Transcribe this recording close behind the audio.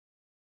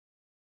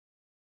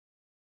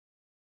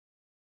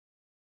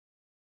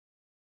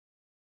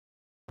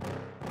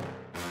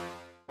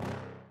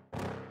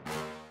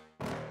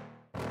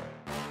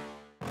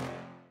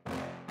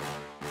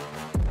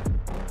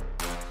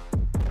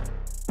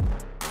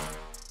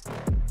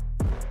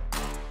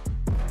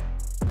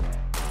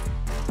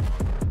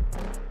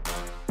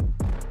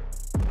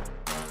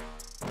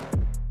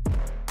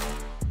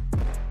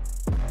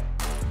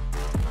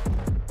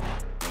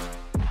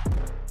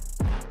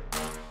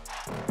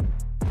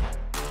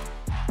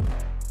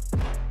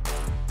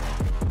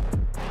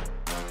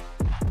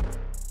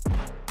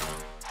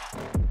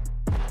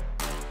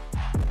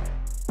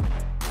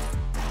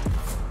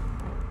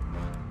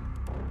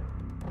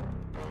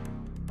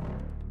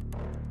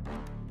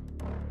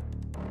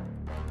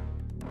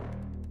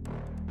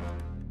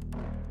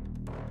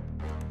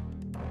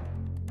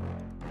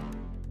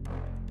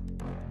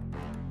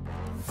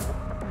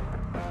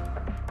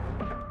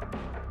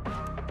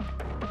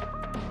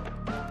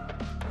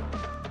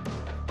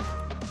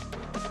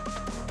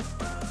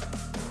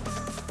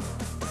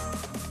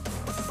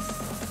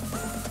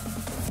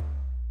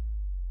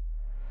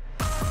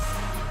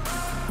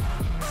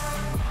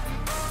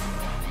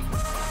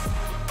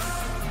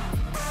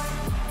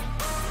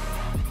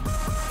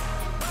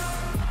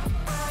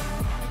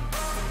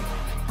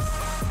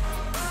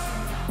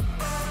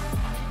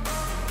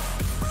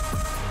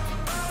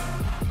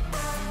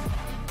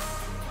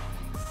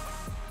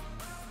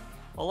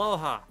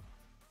Aloha.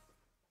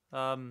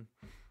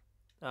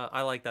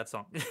 I like that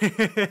song.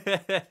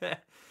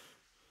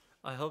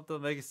 I hope they'll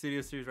make a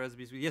Studio Series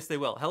recipes. Yes, they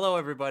will. Hello,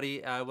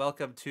 everybody.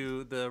 Welcome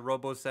to the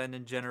RoboSend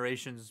and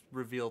Generations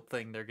reveal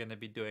thing they're going to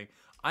be doing.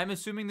 I'm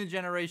assuming the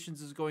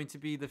Generations is going to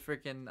be the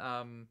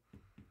freaking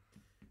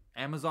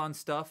Amazon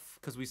stuff,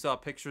 because we saw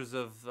pictures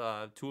of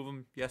 2 of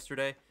them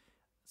yesterday.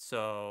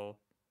 So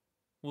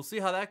we'll see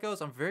how that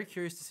goes. I'm very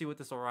curious to see what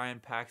this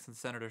Orion Pax and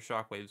Senator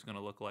Shockwave is going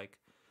to look like.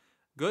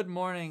 Good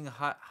morning,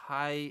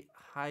 Hydreigon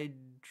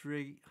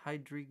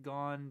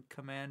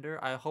Commander.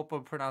 I hope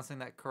I'm pronouncing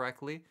that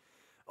correctly.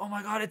 Oh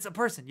my god, it's a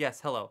person.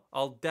 Yes, hello.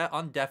 I'll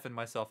undeafen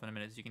myself in a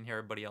minute so you can hear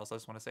everybody else. I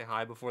just want to say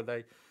hi before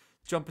they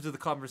jump into the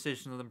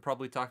conversation with them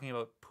probably talking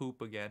about poop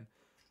again.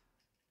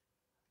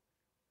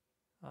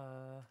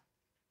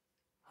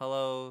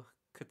 Hello,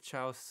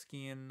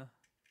 Kachowskian.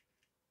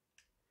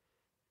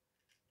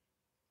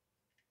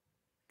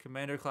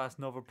 Commander Class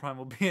Nova Prime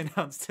will be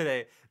announced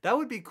today. That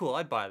would be cool.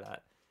 I'd buy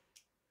that.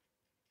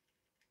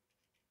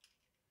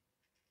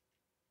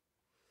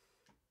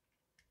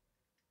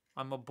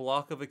 I'm a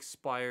block of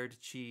expired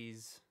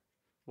cheese.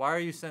 Why are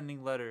you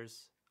sending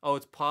letters? Oh,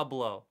 it's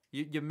Pablo.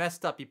 You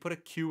messed up. You put a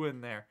Q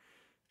in there.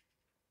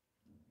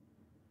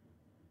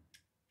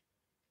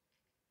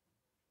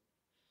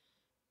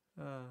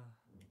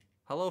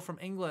 Hello from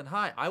England.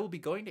 Hi, I will be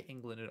going to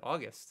England in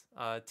August.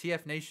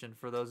 TF Nation,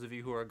 for those of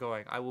you who are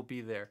going. I will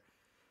be there.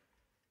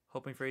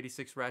 Hoping for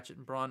 86 Ratchet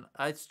and Brawn.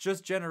 It's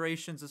just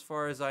Generations as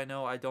far as I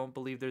know. I don't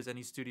believe there's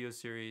any Studio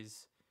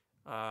Series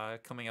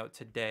coming out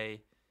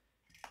today.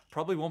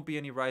 Probably won't be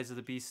any Rise of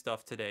the Beast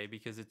stuff today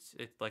because it's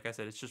like I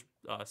said, it's just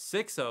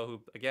Sixo,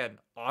 who, again,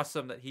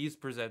 awesome that he's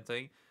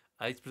presenting.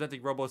 He's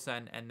presenting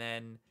RoboSen, and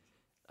then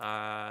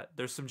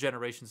there's some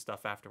Generation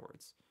stuff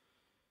afterwards.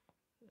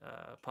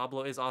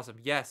 Pablo is awesome.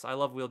 Yes, I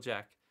love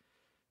Wheeljack.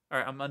 All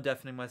right, I'm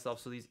undeafening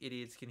myself so these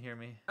idiots can hear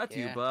me. That's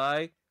you,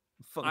 bye.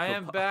 I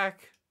am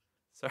back.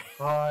 Sorry.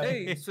 Hi.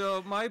 Hey,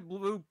 so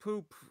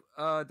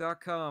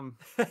mybluepoop.com.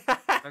 Check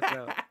it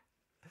out.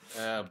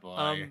 Oh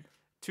boy.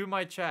 To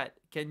my chat,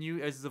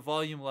 is the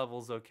volume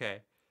levels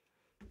okay?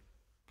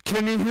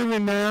 Can you hear me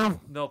now?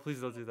 No,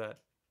 please don't do that.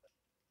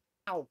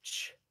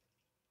 Ouch.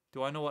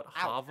 Do I know what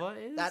Hava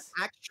is? That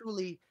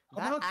actually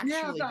hurt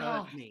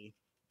me.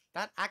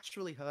 That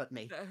actually hurt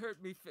me. That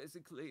hurt me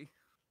physically.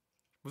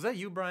 Was that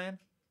you, Brian?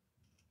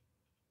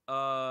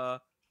 Was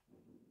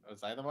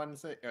I the one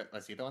saying?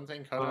 Was he the one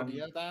saying Kodo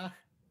Dioda?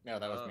 No,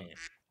 that was me.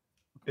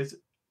 Is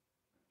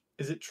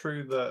it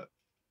true that?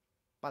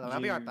 By the way,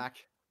 I'll be right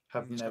back.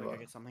 Have never. Go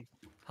get something.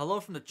 Hello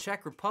from the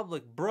Czech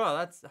Republic, bro.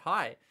 That's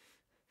hi.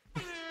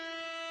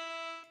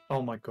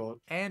 Oh my god.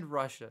 And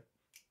Russia.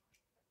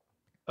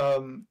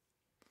 Dr.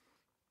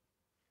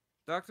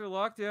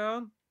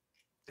 Lockdown.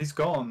 He's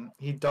gone.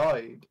 He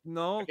died.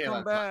 No, okay,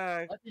 come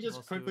back. Let me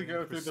just quickly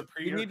go through the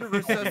pre. You need to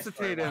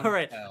resuscitate him. All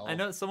right. I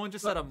know someone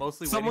just said I'm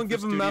mostly someone waiting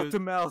for give him mouth to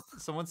mouth.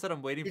 Someone said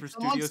I'm waiting for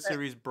Studio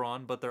Series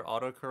Brawn, but their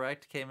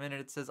autocorrect came in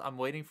and it says I'm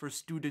waiting for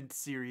Student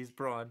Series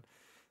Brawn.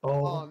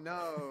 Oh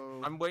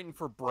no. I'm waiting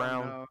for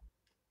Brown. Oh, no.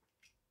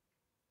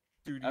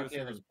 Studio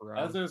Series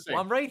Brown. Well,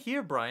 I'm right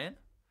here, Brian.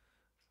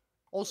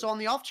 Also, on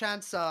the off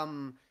chance,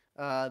 Diamond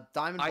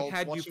Bolts I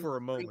had you watching, for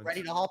a moment.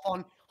 ready to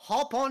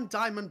hop on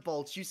Diamond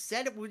Bolts. You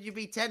said it would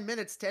be 10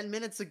 minutes 10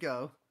 minutes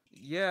ago.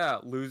 Yeah,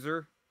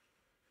 loser.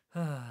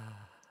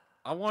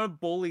 I want to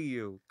bully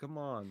you. Come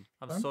on.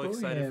 I'm so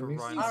excited for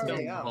Ryan's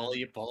Don't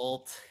bully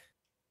Bolt.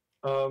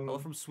 Hello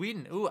from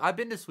Sweden. Ooh, I've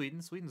been to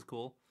Sweden. Sweden's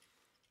cool.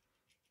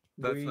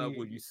 That's not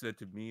what you said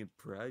to me in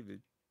private.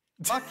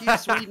 Fuck you,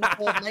 Sweden,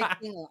 for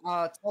making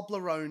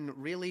Toblerone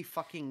really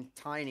fucking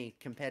tiny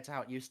compared to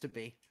how it used to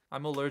be.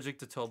 I'm allergic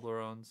to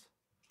Toblerones.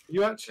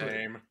 You actually?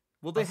 Same.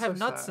 Well, they That's have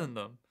so nuts sad. in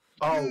them.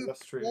 Oh, You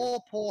that's true.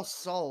 Poor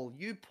soul.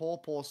 You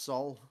poor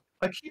soul.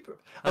 I keep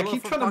Hello trying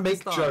from to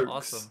make Pakistan.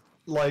 jokes. Awesome.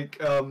 Like,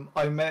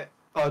 I met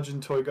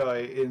Argent Toy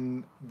Guy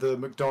in the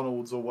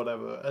McDonald's or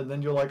whatever, and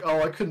then you're like,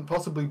 oh, I couldn't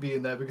possibly be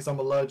in there because I'm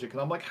allergic.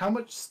 And I'm like, how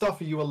much stuff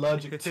are you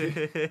allergic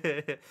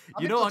to?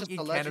 You know, in allergic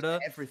Canada,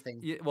 to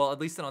everything. well, at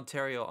least in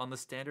Ontario, on the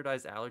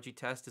standardized allergy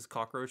test is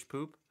cockroach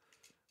poop.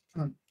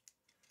 What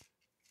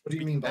do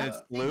you mean by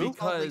that? Blue?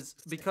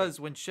 Because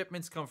when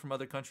shipments come from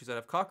other countries that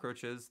have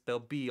cockroaches, they'll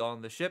be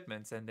on the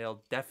shipments and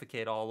they'll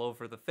defecate all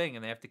over the thing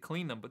and they have to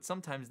clean them. But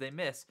sometimes they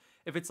miss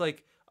if it's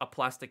like a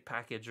plastic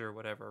package or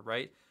whatever,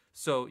 right?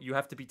 So you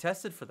have to be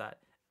tested for that.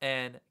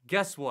 And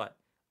guess what?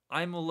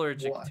 I'm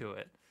allergic to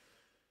it.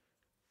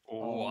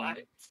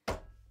 What?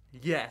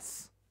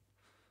 Yes.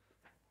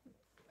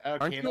 Okay,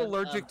 Aren't you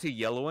allergic to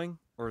yellowing?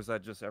 Or is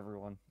that just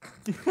everyone?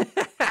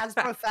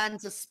 Hasbro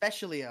fans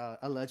especially are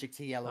allergic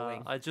to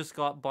yellowing. I just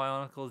got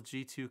Bionicle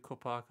G2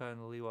 Kopaka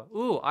and Liwa.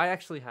 Ooh, I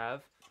actually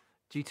have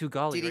G2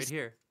 Golly right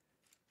here.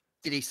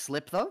 Did he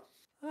slip though?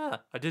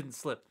 Ah, I didn't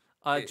slip.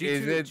 Is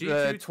it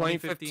the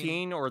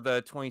 2015 or the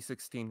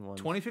 2016 one?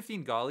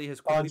 2015 Golly has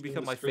quickly Arjun,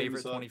 become the my stream favorite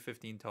is up.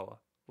 2015 Toa.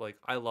 Like,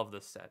 I love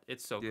this set.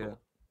 It's so Yeah. cool.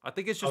 I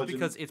think it's just Arjun.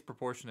 because it's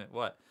proportionate.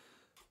 What?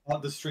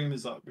 The stream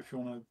is up if you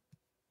want to.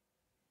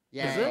 Is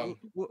Yeah. it?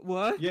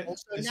 What? Yeah,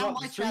 Also, it's now up.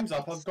 my The stream's chat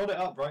up. I've is- got it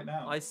up right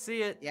now. I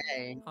see it. Yeah.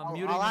 I'm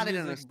muting I'll add the it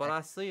in a music, but sec.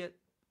 I see it.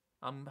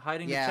 I'm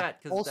hiding the Yeah, chat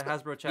because also- the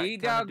Hasbro chat. Hey,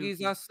 kinda doggies,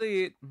 dookie. I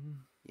see it.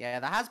 Yeah,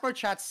 the Hasbro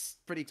chat's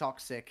pretty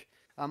toxic.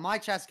 My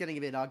chat's getting a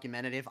bit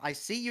argumentative. I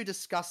see you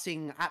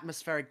discussing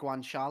atmospheric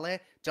guanciale.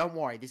 Don't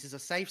worry, this is a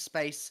safe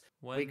space.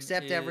 When We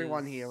accept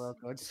everyone is- here, oh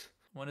good.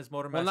 When is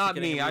Motor Well, Master not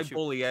getting me. a I reissue?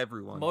 bully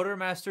everyone. Motor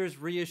Master's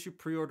reissue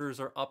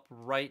pre-orders are up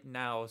right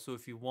now, so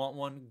if you want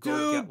one, go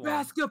Dude, get one.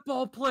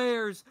 basketball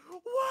players.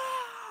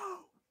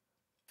 Wow.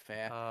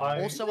 Fair.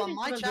 I- Also, on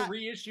my Waiting for them to chat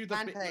reissue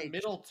fan the page.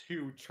 middle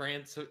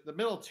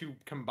two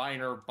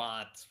combiner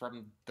bots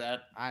from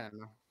that I don't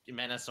know.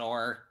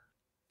 Menosaur.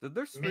 Did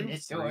their stream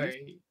freeze?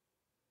 Sorry.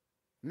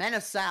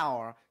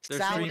 Menasour. Their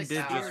Sour stream did just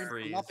experience for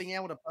freeze. not being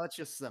able to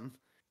purchase them.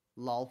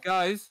 Lol.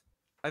 Guys,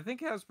 I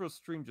think Hasbro's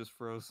stream just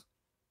froze.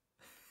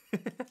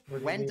 What do you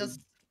When mean? does...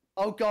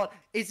 Oh god,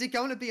 is it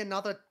going to be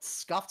another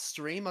scuffed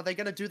stream? Are they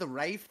going to do the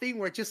rave thing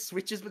where it just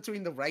switches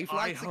between the rave I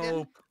lights again?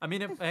 hope. I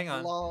mean, hang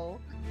on.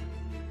 Lol.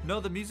 No,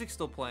 the music's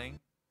still playing,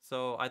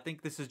 so I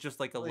think this is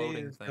just like a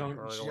loading Please thing don't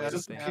or like a just waiting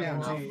just thing. be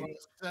PNG.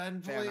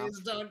 Robo-Sen, Fair enough. please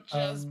don't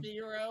just Um,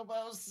 be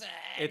Robo-Sen.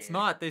 It's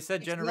not. They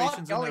said It's not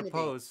generations in going their to be.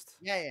 post.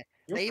 Yeah.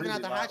 You're They even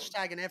had pretty the loud.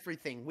 hashtag and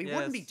everything. We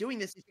wouldn't be Yes. doing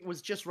this if it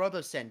was just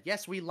RoboSend.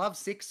 Yes, we love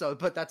Sixo,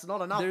 but that's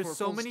not enough There's for a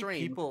so full many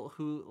stream. people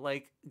who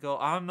like go,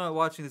 I'm not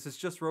watching this. It's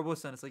just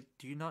RoboSen. It's like,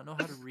 do you not know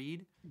how to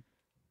read?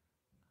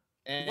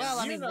 And Well,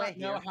 I you mean, don't we're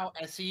know here. how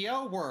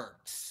SEO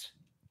works.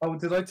 Oh,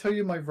 did I tell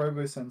you my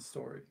RoboSense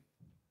story?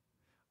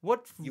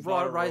 What You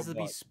bought a Rise of the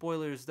robot. Beast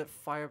spoilers that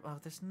fire? Oh,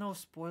 there's no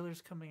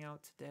spoilers coming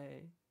out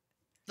today.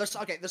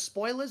 Okay, the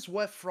spoilers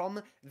were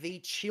from the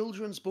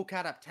children's book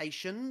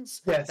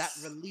adaptations Yes. that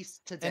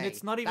released today.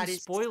 it's not even That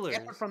is spoilers.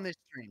 separate from this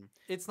stream.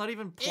 It's not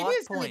even It plot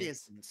is points. and it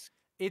isn't.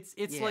 It's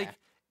Yeah. like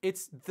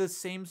it's the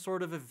same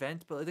sort of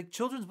event, but like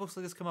children's books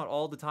like this come out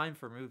all the time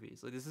for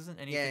movies. Like this isn't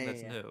anything yeah,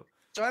 that's yeah. new.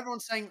 So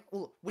everyone's saying,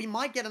 well, we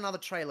might get another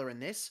trailer in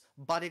this,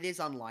 but it is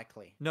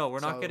unlikely. No, we're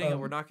not So, getting.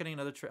 We're um, not getting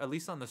another. At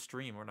least on the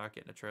stream, we're not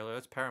getting a trailer.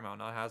 That's Paramount,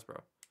 not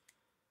Hasbro.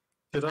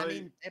 Did I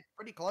mean, they're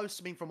pretty close.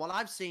 I mean, from what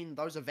I've seen,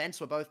 those events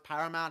were both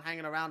Paramount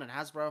hanging around and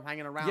Hasbro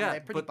hanging around. Yeah,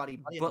 They're pretty but-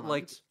 buddy-buddy at but, the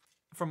like, moment.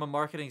 From a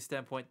marketing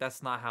standpoint,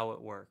 that's not how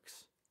it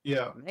works,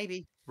 Yeah.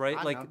 Maybe. right?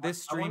 I Like know.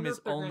 this I stream wonder is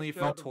if they're gonna only show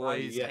for the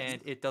toys, yes.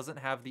 and it doesn't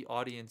have the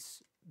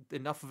audience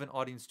enough of an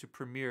audience to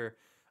premiere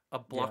a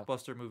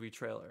blockbuster movie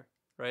trailer,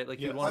 right? Like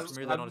Yeah, you'd want I- to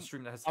premiere that on a I'm-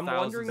 stream that has I'm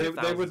thousands wondering and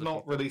They thousands would of not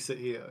people. release it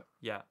here.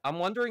 Yeah, I'm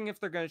wondering if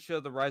they're going to show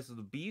the Rise of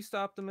the Beast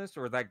Optimus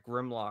or that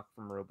Grimlock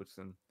from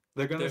Robertson.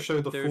 They're going to They're-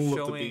 show the they're fall of the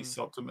showing- Beast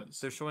Optimus.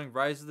 they're showing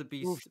Rise of the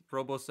Beast,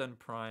 RoboSen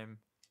Prime,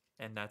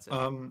 and that's it.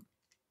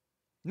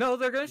 No,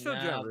 they're going to show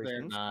No, they're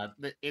Generations. not.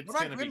 It's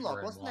What about gonna be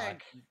Grimlock? Wasn't there-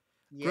 Grimlock.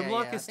 Yeah, Grimlock yeah,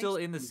 I is think still so.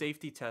 in the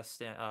safety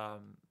test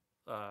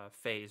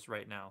phase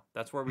right now.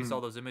 That's where we saw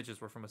those images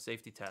were from a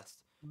safety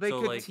test. They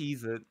So, could like,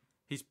 tease it.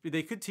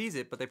 They could tease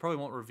it, but they probably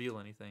won't reveal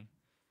anything.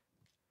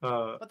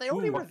 But they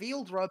already ooh,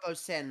 revealed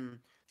RoboSen.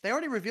 They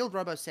already revealed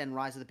RoboSen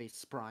Rise of the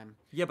Beasts Prime.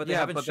 Yeah, but they Yeah,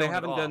 haven't but shown they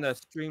haven't it done off. a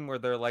stream where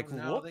they're like,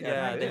 No, look they at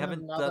Yeah, it. they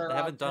haven't done- they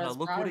haven't done a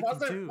look what it can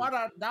do.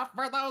 What enough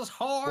for those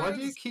horns? Why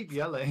do you keep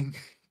yelling?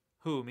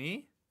 Who,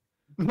 me?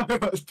 No,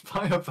 it's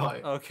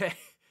Firefight. Okay.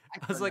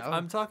 I was don't like, know.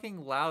 I'm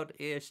talking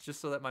loud-ish just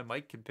so that my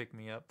mic can pick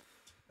me up.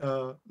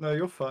 No,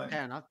 you're fine.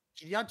 Fair enough.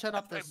 Did you turn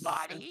up the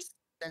Everybody?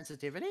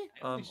 sensitivity?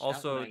 I only shout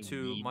Also, when I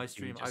to need my to,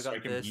 stream, just I so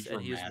got can be this,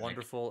 and he is dramatic.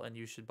 wonderful, and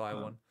you should buy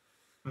Oh.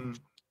 one.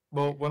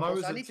 Well, when I Also,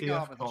 was I at need to go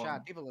up with the TFCon...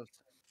 chat. People have...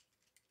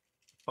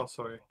 Oh,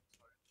 sorry.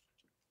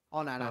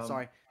 Oh no, Um,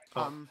 sorry.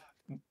 oh.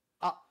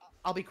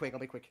 I'll be quick.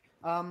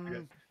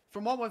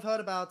 From what we've heard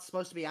about, it's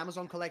supposed to be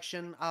Amazon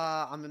collection.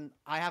 I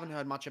haven't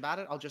heard much about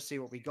it. I'll just see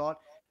what we got.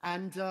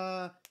 And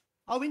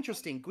oh,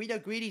 interesting. Guido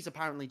Greedy's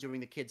apparently doing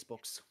the kids'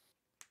 books.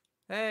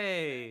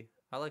 Hey,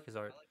 I like his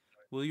art.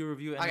 Will you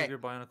review any Okay. of your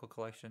Bionicle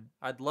collection?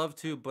 I'd love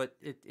to, but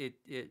the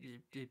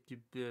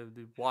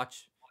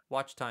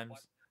watch times.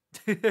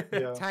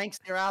 Yeah. Tanks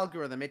their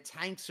algorithm. It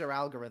tanks your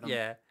algorithm.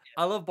 Yeah,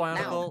 I love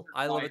Bionicle.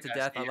 I love it to Like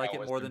death. I like SEO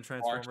it is more the than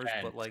Transformers,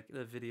 but watch like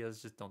the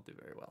videos just don't do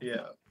very well.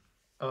 Yeah.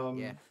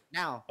 Yeah.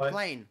 Now, I-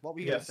 Blaine, what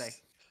were you yes. gonna say?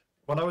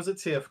 When I was at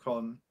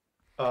TFCon,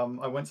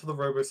 I went to the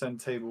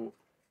RoboSend table,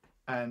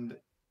 and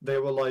they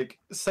were like,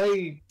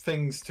 say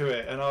things to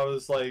it, and I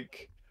was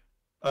like,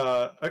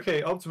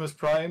 okay, Optimus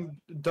Prime,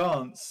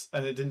 dance,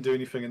 and it didn't do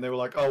anything, and they were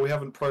like, oh, we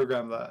haven't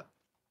programmed that,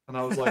 and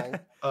I was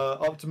like,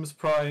 Optimus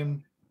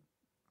Prime.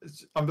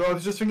 I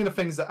was just thinking of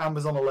things that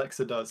Amazon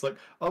Alexa does, like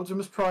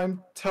Optimus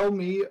Prime, tell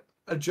me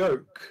a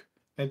joke,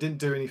 and it didn't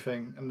do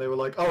anything, and they were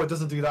like, oh, it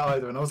doesn't do that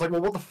either, and I was like,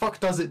 well, what the fuck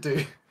does it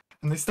do?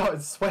 And they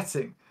started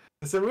sweating.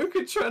 I said, we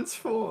could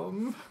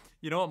transform.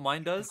 You know what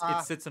mine does? Ah.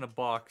 It sits in a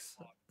box.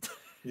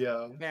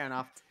 Yeah. Fair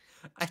enough.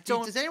 I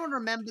don't. Does anyone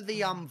remember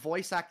the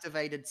voice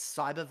activated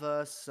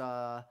Cyberverse?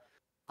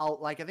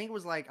 I think it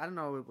was like I don't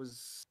know.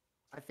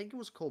 I think it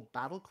was called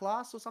Battle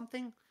Class or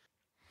something.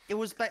 It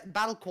was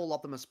Battle Call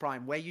Optimus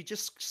Prime, where you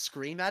just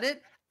scream at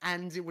it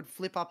and it would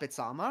flip up its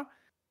armor.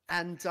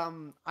 And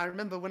I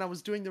remember when I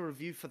was doing the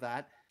review for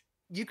that,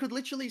 you could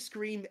literally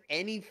scream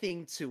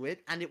anything to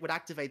it, and it would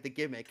activate the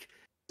gimmick.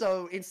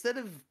 So instead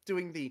of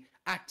doing the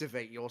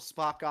activate your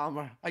spark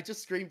armor, I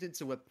just screamed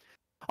into it,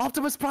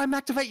 Optimus Prime,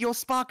 activate your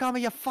spark armor,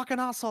 you fucking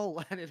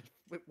asshole, and it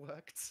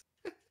worked.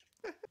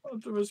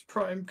 Optimus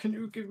Prime, can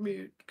you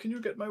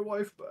get my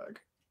wife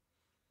back,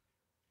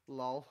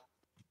 Lol.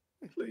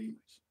 please?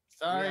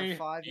 Sorry,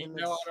 5 ain't no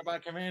minutes.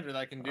 Autobot Commander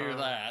that can do Uh,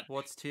 that.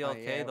 What's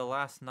TLK? yeah. The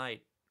Last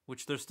Night,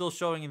 which they're still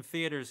showing in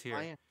theaters here.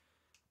 I-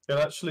 It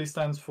actually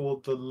stands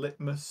for the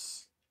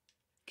Litmus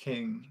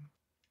King.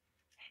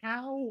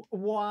 How,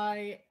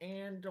 why,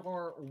 and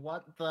or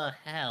what the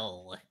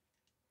hell?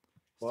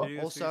 What?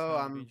 Studio Also, series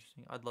might be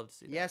interesting. I'd love to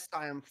see that. Yes,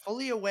 I am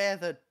fully aware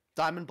that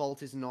Diamond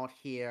Bolt is not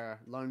here.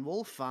 Lone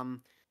Wolf, I don't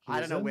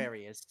know isn't? where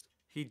he is.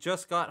 He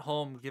just got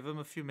home. Give him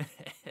a few minutes.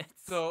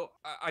 So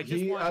I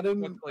just want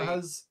Adam to quickly...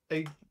 has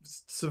a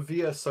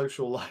severe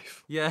social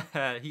life.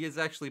 Yeah, he is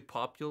actually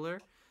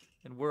popular,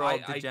 and we're all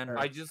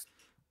degenerates. I just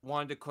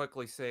wanted to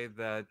quickly say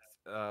that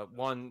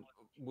one,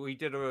 we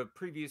did a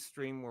previous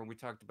stream where we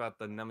talked about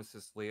the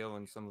Nemesis Leo,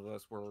 and some of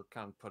us were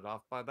kind of put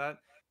off by that.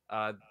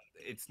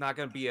 It's not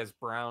going to be as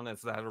brown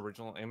as that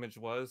original image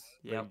was.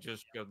 Yep. They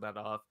just showed that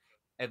off.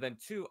 And then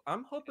two,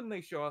 I'm hoping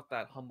they show off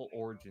that Humble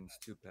Origins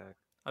 2-pack.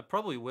 I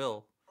probably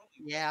will.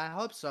 Yeah, I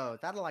hope so.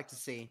 That I'd like to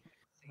see.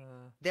 Uh,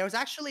 There was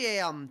actually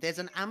there's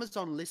an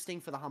Amazon listing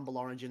for the Humble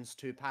Origins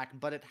 2-pack,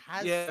 but it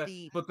has Yeah,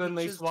 the but then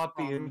they pictures swapped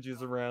the from-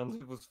 images around.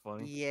 It was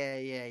funny.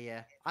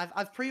 Yeah.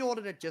 I've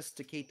pre-ordered it just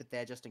to keep it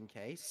there, just in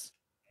case.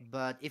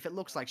 But if it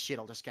looks like shit,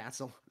 I'll just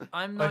cancel.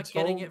 I'm not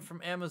getting it told-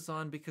 from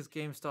Amazon because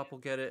GameStop will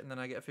get it, and then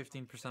I get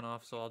 15%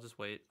 off. So I'll just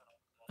wait.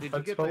 Did I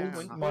you get told the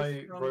Twin my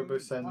Twist from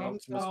Robosend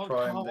GameStop? Optimus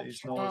Prime that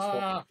he's not as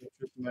popular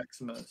with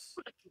Maximus,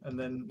 and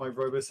then my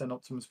Robosend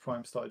Optimus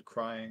Prime started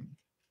crying.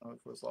 I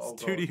was like, oh, God.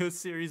 Studio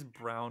series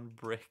Brown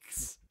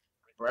Bricks.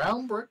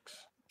 Brown bricks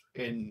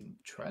in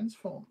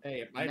Transform.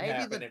 Hey, it might Maybe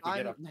happen the if we get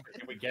a Diamond-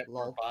 if we get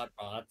more Lol. bot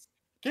bots.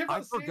 Give I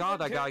us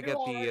forgot season I gotta 2 get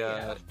the,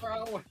 already,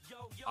 Hasbro.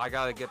 I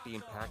gotta get the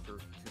Impactor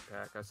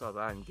 2-pack. I saw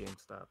that in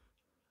GameStop.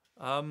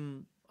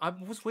 I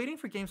was waiting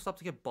for GameStop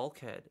to get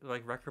Bulkhead,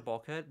 like Wrecker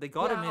Bulkhead. They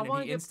got Yeah, him I in, and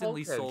wanna he get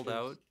instantly Bulkhead sold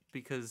 'cause- out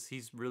because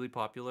he's really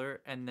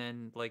popular. And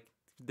then like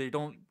they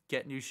don't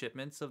get new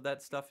shipments of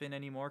that stuff in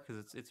anymore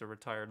because it's a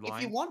retired line.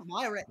 If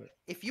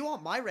you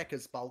want my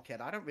Wrecker's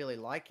Bulkhead, I don't really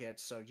like it,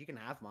 so you can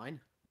have mine.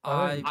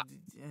 I,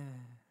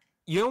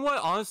 You know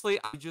what? Honestly,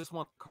 I just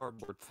want the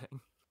cardboard thing.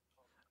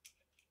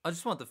 I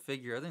just want the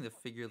figure. I think the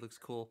figure looks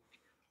cool.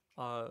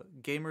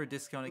 Gamer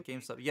discount at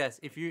GameStop. Yes,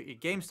 if you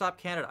GameStop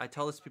Canada, I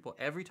tell this to people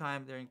every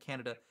time they're in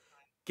Canada,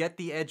 get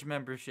the Edge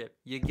membership.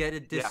 You get a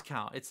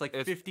discount. It's like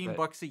It's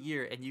 $15 a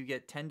year, and you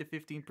get 10 to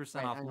 15%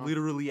 Right, off hang on.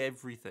 literally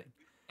everything.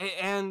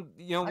 And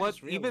you know I what?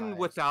 just Even realized-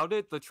 without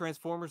it, the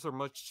Transformers are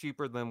much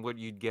cheaper than what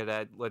you'd get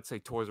at, let's say,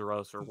 Toys R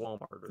Us or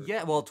Walmart. Or...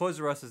 Yeah, well, Toys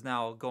R Us is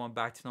now going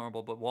back to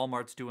normal, but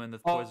Walmart's doing the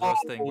Toys R Us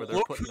thing where they're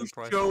look putting who the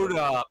price. showed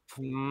up. up.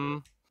 Hmm.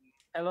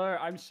 Hello,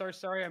 I'm so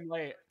sorry I'm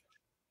late.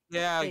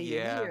 Yeah, Hey, you're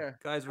yeah. here.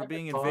 Guys, we're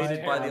being Fine,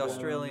 invaded by the Adam.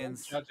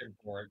 Australians. Judging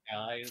for it,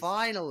 guys.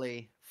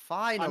 Finally.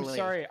 I'm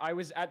sorry, I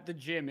was at the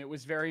gym. It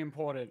was very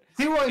important.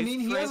 See what I It's mean?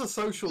 He has a Trans-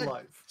 social The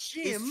life.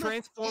 Jim, Is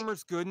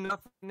Transformers good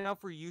enough now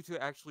for you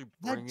to actually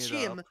the bring it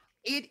gym, up?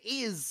 it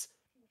is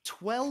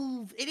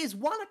 12. It is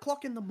 1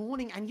 o'clock in the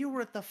morning, and you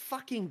were at the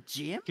fucking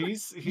gym.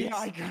 He's Yeah,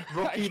 I got-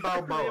 Rocky I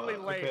got Balboa. really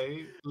late.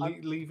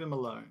 Okay, leave him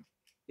alone.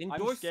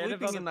 Enjoy scared of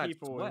sleeping other in that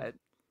people. sweat.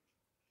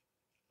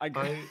 I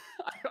got,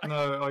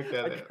 No, I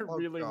get I it. got Oh,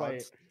 really God.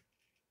 late.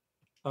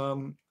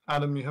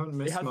 Adam, you haven't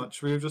missed hasn't-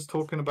 much. We were just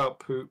talking about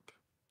poop.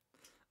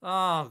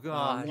 Oh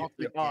god. Not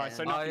Oh, again.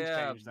 so nothing's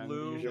yeah, changed then.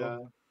 blue. the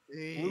usual.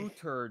 Yeah. Blue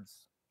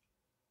turds.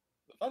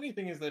 The funny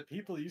thing is that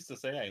people used to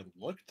say I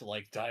looked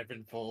like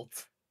Diamond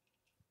Bolt.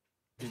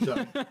 You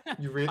don't.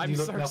 You really I'm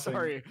look so nothing.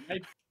 sorry.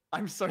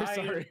 I'm so I-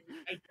 sorry.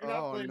 I do not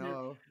Oh blame you.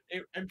 no.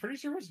 I'm pretty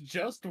sure it was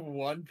just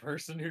one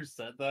person who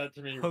said that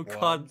to me. Oh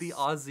god, the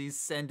once. Aussies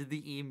send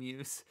the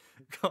emus.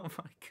 Oh my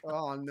god.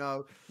 Oh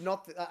no.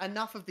 Not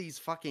enough of these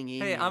fucking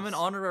emails. Hey, I'm an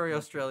honorary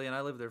Australian.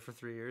 I lived there for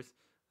 3 years.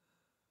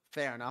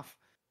 Fair enough.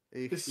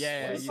 It's,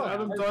 Yeah, it's you-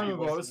 Adam I-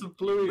 Diamond, it's a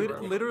bluey.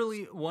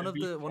 Literally one of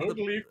It'd be the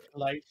totally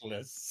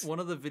flightless. one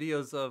of the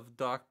videos of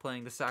Doc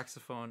playing the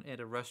saxophone at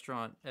a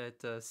restaurant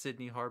at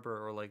Sydney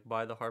Harbour or like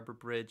by the Harbour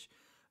Bridge.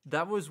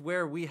 That was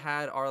where we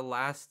had our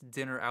last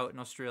dinner out in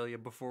Australia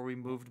before we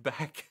moved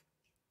back.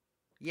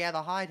 Yeah,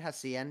 the Hyde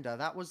Hacienda.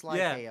 That was like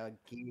Yeah. a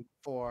gig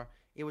for.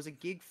 It was a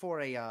gig for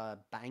a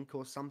bank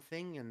or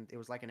something, and it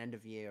was like an end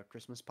of year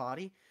Christmas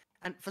party.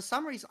 And for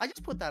some reason, I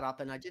just put that up,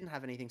 and I didn't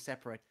have anything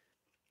separate.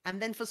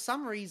 And then for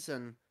some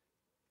reason,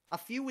 a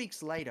few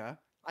weeks later,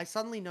 I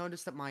suddenly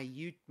noticed that my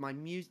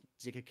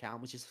music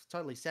account, which is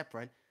totally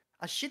separate,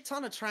 a shit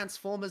ton of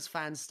Transformers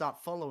fans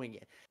start following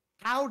it.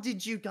 How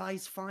did you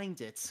guys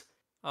find it? It's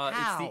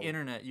How? the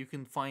internet. You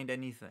can find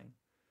anything.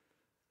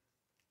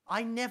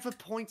 I never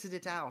pointed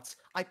it out.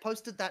 I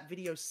posted that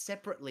video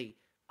separately.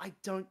 I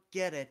don't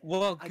get it.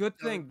 Well, I good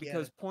don't thing get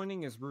because it.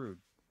 pointing is rude.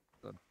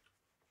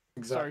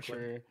 Exactly. So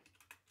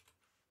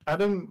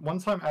true. One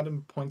time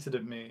Adam pointed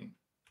at me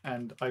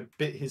and I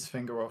bit his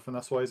finger off, and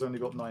that's why he's only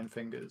got 9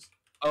 fingers.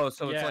 Oh,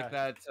 so it's Yeah. like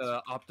that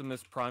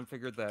Optimus Prime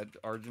figure that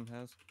Arjun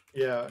has.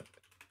 Yeah,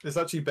 it's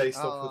actually based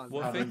Oh, off of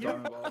what Adam figure?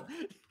 Dynamite.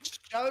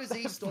 Joe's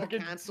e-store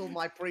Fucking- cancelled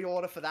my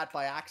pre-order for that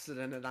by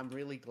accident, and I'm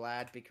really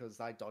glad because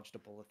I dodged a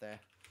bullet there.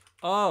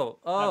 Oh,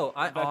 that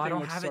I thing don't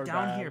looks have so it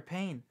down bad. here.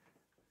 Pain.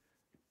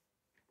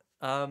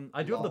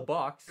 I do have the Lol.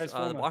 box. The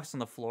Transformer. box on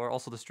the floor.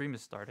 Also, the stream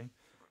is starting.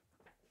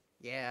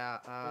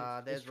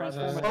 Yeah, there's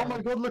Transformer. Oh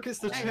my god, look, it's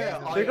the Hey,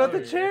 chair. hey, They got the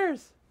yeah.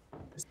 chairs.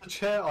 It's the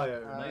chair I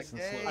own. Nice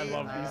and Okay, slow. I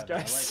love these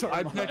guys.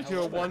 I bet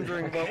you're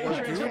wondering what Hey, we're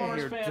doing Transformers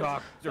here, fans,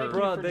 Doctor. thank you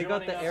Bro, for they got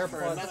the joining us for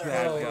AirPods another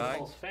bad episode guy. of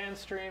Pulse Fan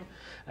Stream.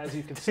 As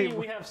you can They see, were-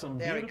 we have some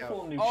There we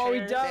beautiful go. new Oh, he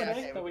chairs does.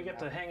 today There that we we get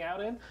go. to hang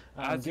out in.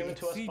 As you Given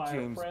can to us see, by our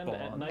James friend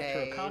at Bond. Nitro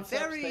Hey,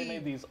 Concepts. very They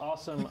made these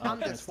awesome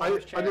Transformers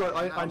Transformers chairs. I know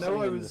I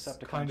I'm was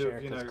Decepticon kind chair,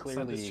 of, 'cause sent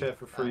clearly this chair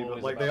for free, always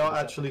but like they about are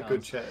actually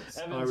good Decepticons. chairs,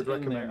 and I Evan's would in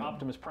recommend their them.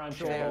 Optimus Prime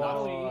Sure. chair.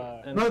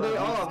 Oh, No, they Prime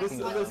are. is This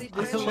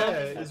fucking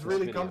chair awesome. is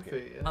really Video comfy. here.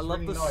 It's I love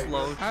really the nice.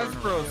 slow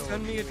Hasbro, turnaround.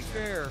 send me a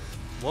chair.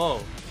 Whoa.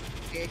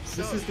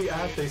 This is the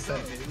ad they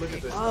sent me. Look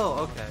at this. Oh,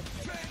 okay.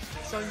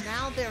 So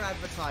now they're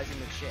advertising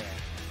the chair.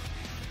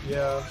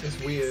 Yeah, it's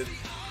weird.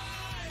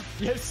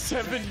 Yeah,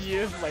 7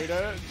 years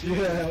later.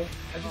 Yeah.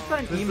 I just got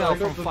an This- email I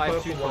got from the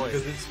 52 purple one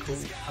Toys. because it's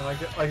cool,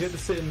 and I get to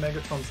sit in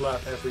Megatron's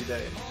lap every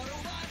day.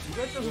 You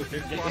guys know who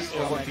Get Beastbox used to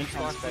or what it,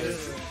 Beastbox Megatron's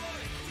is?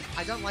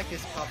 I don't like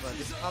this cover.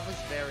 This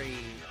cover's very.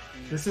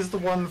 This is the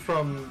one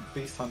from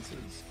Beast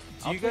Hunters.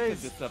 Do you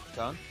guys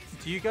Decepticon.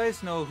 do you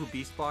guys know who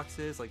Beastbox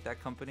is? Like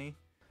that company?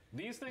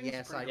 These things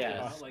Yes, I pretty do.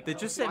 cool. Like, They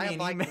just sent me an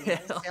Firelight email.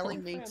 keeps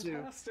telling me to.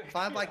 Fantastic.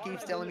 Firelight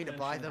keeps telling me to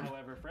buy them.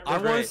 I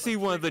want great. to see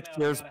one of the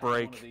chairs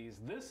break.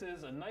 This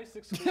is a nice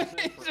exclusive.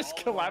 It for just all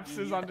of our collapses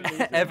beauty underneath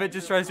fans. it. Evan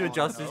just tries to Oh,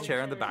 adjust no. his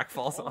chair and the back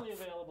falls off. Only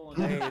available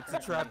in Hey, Japan. it's a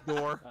trap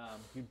door.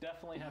 You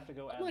definitely have to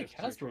go add Like this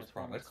to your Hasbro's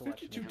Transformers products,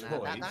 collection. 52 And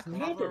toys. That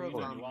Never cover of,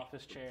 even- new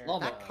office chair.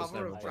 Love That it.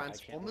 cover of I can't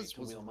Transformers wait to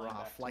was wheel mine back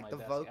rough. to Like my the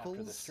desk after the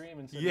vocals. stream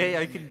and sit Yay, down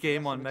I and could rest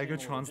game of on the table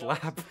with Megatron's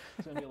Josh. lap.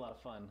 It's gonna be a lot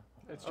of fun.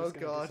 It's Oh, just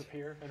gonna God.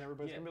 disappear, and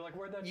everybody's gonna be like,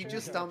 "Where'd that You chair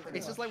just go?" Pretty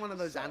it's just much. like one of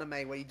those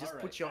anime where you just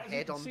put your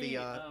head on the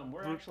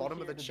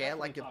bottom of the chair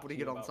like you're putting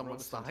it on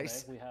someone's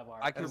thighs.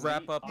 I could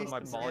wrap up in my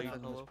This volley is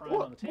pillow.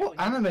 What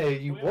anime are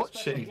you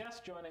watching?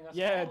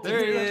 Yeah, There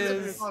he dude.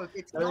 is. Oh,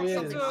 it's There not he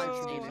something is.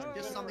 I've seen. It's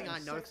just something I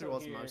know through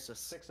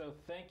osmosis.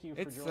 Thank you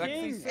for It's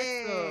joining sexy us.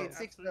 Hey, it's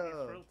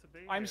Sixto.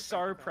 I'm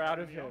so proud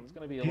of him. It's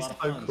gonna be a He's lot of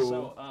so fun. cool.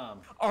 So,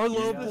 Our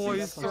little guys boy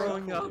got is some stuff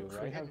throwing to up. do,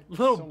 right?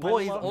 Little So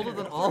boy, he's love older him.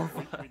 than all of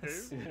We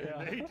us. do,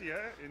 indeed, yeah,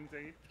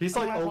 indeed. He's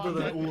like older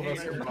than all of us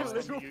Being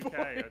combined. from the UK,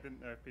 I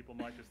didn't know if people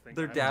might just think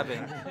They're I'm-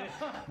 dabbing.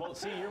 Well,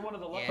 see, you're one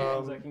of the lucky Yeah.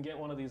 ones that can get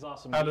one of these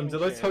awesome. Adam, gaming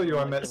did I chairs tell you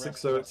I like met the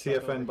rest Sixo of at us up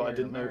over TFN, but I here in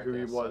didn't know who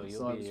he America, was, so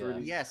so I you'll was be,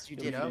 really... Yes, you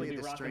you'll did be earlier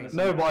this rocking stream. this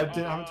No, but I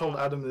thing. haven't told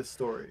Adam this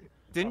story.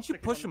 Didn't you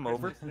push him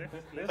over?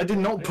 I did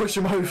not push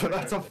him over.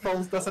 That's a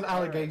false. That's an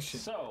allegation.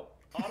 So,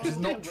 Which is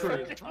not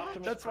true.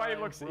 That's why he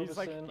looks- he's,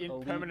 like,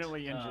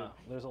 permanently injured.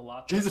 There's a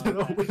lot. He's to in a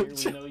unpack here. We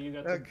wheelchair. know you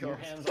got Oh, your God.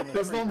 hands on the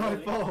That's not my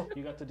early. fault.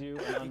 You got to do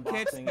an can't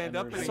unboxing stand and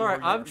up review. anymore. Sorry,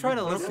 I'm trying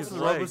to broke listen his to the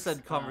legs.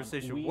 RoboSed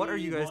conversation. We What are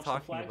you guys launched the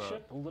talking about?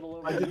 flagship a little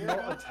over I a did year not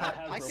ago. attack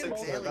Hasbro I can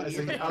Sixo. barely That is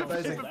hear a you. that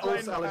is a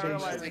false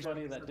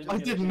allegation. I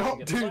did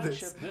not do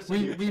this.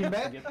 We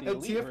met at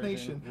TF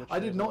Nation. I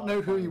did not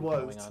know who he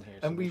was,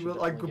 and we were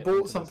like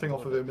bought something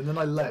off of him, and then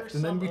I left,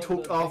 and then we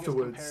talked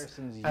afterwards,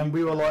 and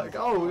we were like,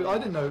 "Oh, I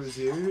didn't know it was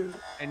you."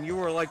 And you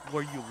were like,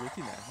 "Were you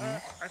looking at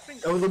me?" I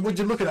think I was like, "Would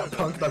you look at that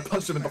punk?" And I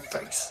punched him in the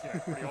face. yeah,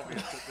 pretty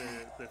obvious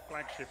that the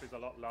flagship is a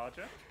lot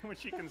larger,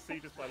 which you can see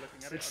just by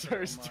looking at it.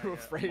 Sixo is too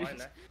afraid.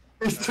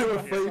 He's too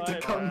afraid to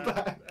come Uh,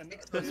 back.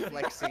 Sixto's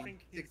flexing.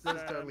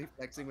 Sixto's totally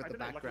flexing with I the don't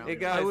know, like, background. Hey I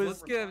guys, was-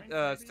 let's get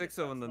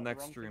Sixo in the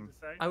next stream.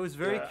 I was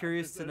very Yeah.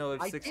 curious to know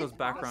if I Sixo's did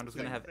background was ask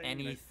going to have them.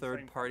 any It's the same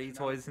third-party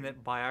toys in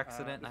it by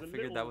accident, and I There's a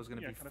figured that little, was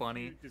going to be kind of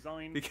funny few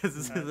designs, because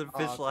this is an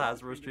official sort of Hasbro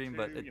between stream, the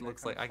but two, it you know,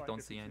 looks kind like I of slight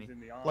don't see any.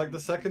 differences in the Like the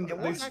arms, second There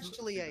they was s-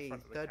 actually the a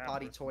front of the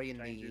third-party camera, toy in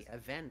the changes.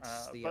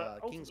 events, the But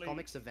King's ultimately,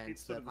 Comics it's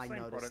events sort of that the I same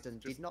noticed product,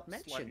 and just did not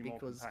mention slightly more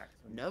because compact,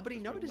 and nobody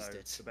you'll noticed know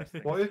it. the best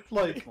thing. What if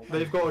like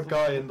they've got a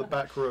guy in the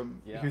back room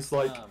Yeah. who's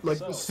like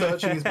So-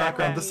 searching his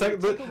background?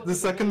 The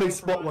second they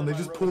spot one, they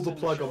just pull the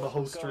plug on the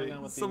whole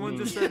stream. Someone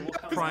just said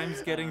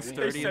Prime's getting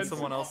sturdy, and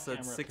someone else said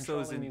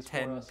Sixo's in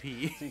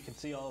 10p. So you can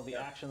see all of the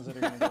actions that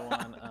are going to go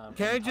on.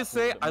 Can I just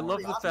say, I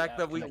love the more fact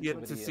that we connectivity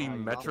get to see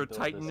and Metro build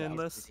Titan this in out.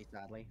 this.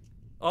 Sadly.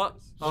 Oh,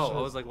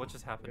 I was like, what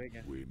just happened?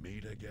 We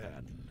meet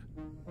again.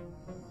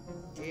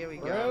 Here we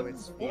go.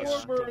 It's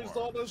Transformers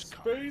on a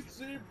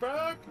spacey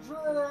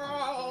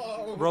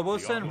backdrop.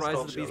 RoboSend Rise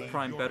of the Beast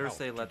Prime better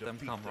say let them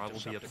come, or I will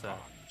be upset.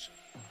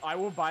 I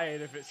will buy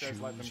it if it says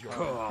let them Choose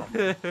come.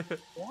 your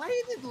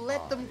Why did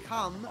Let Them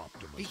Come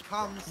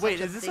become such Wait,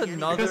 a is this thing anyway?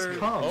 another? Just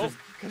come.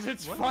 Because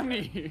it's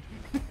funny.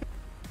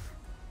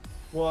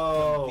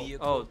 Whoa.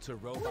 Oh, to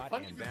robot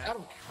and back. Out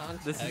of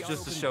context. this is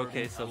just a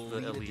showcase of the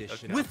elite.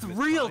 Okay. With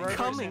real Brothers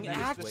coming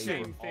and sisters,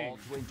 action. same thing.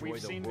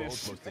 We've seen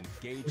this.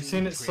 We've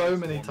seen it so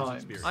many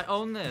times. I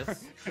own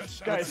this.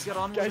 Guys, get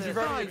on guys, with you've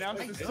it. already Guys,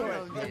 announced this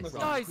toy.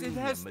 Guys, it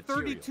has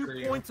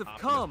 32 points of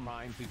cum.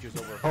 Features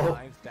over Oh.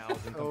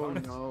 5,000 Oh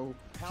components. no.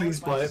 Please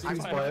buy it, please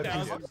buy it.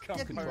 Thousand Please.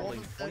 Get more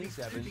Controlling than 32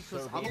 27 because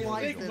server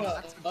otherwise individuals.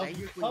 that's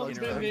basically what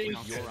you're Company. doing.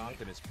 Your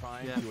Optimus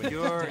Prime Yeah, to an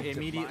you're extensive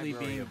immediately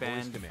library being of voice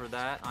banned for commands,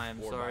 that. I am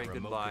or sorry, by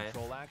remote goodbye.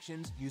 control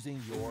actions using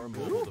your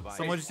mobile device.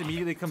 Someone just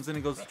immediately comes in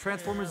and goes,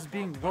 Transformers is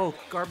being woke,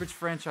 garbage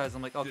franchise.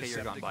 I'm like, okay,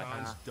 you're gone, bye.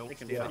 Decepticons don't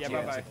stand Yeah, a chance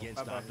bye-bye.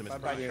 against Bye-bye. Optimus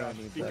Bye-bye, Prime. Josh.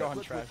 Be gone,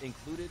 Equipped trash. with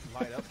included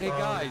light-up Hey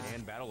guys,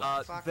 and battle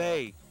axe.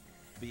 they.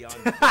 Beyond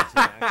defensive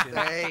actions,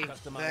 They.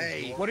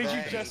 customize your What did you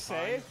Prime just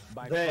say?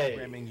 by They.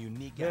 programming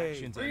unique They.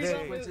 actions and They.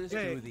 sequences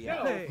They. through the They.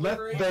 app.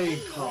 Let they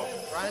come.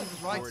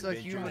 Rand's rights are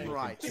human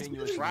rights.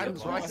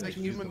 Rand's rights are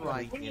human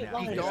rights. In You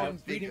Optimus don't Prime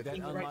think that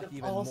unlock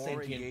even all more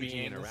sentient engaging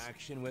beings.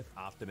 interaction with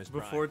Optimus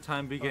Prime. Before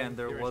time began,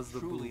 there There was is the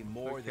truly boom.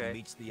 more than Okay.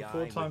 meets the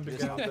Before eye time with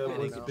this began, there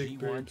was upcoming big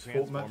G1 boobs.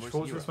 Transformers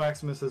Fortress hero.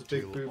 Maximus has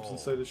big To boobs, and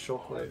so does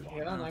Shockwave.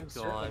 Yeah, I'm God.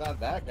 certain that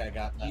that guy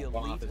got The that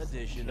one off Elite his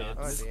Edition kids.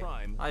 Optimus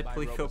Prime Hi, by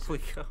Plico, Robosen.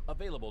 Plico.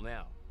 Available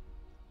now.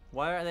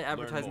 Why are they Learn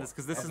advertising more. this?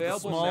 Because this is the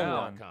Available small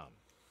now. one.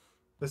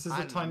 This is I a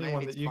don't know, tiny maybe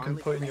one it's that you can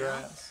finally put in coming your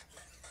out. ass.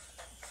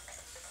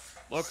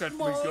 Look at me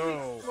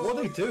go. What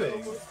are they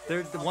doing?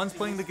 The one's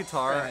playing the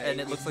guitar,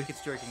 and it looks like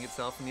it's jerking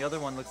itself, and the other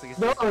one looks like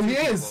it's No, jerking he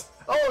two is!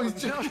 Oh, he's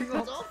jerking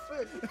off! Stop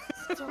it!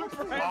 Stop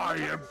it! I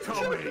am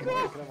coming.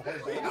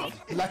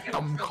 Let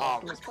them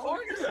come.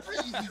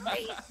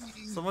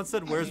 Someone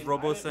said, "Where's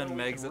Robosen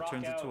Megs?" It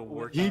turns into a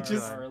working He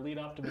just- gun.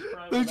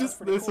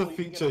 There's a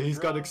feature, he's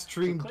got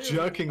extreme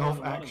jerking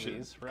off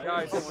action.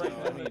 Guys, See,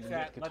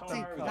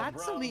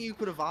 that's something you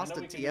could have asked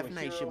at TF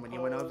Nation when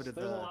you went over to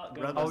the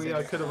Robo Oh yeah,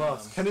 I Center. could have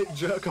asked. Can it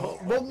jerk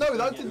off? Well, no,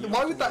 that didn't.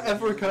 Why would that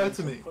ever occur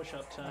to me?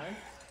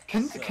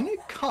 Can it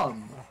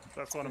come?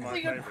 That's one of my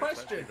Pretty good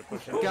favorites. actually, question. the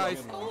push-up.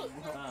 Guys,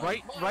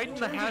 right in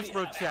the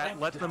Hasbro chat,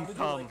 let them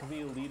come. The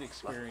elite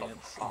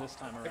experience this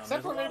time around.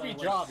 Except for maybe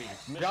Jobby.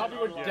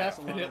 Jobby would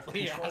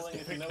definitely ask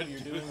if it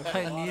could do that.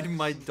 I need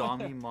my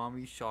Dommy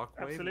Mommy Shockwave.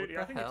 Absolutely, I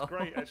What think the hell? it's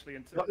great actually.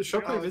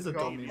 Shockwave is a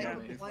dummy Yeah,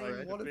 mommy. it's Like,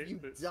 the what have bit you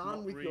that's done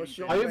not with really your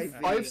big.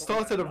 Shockwave I've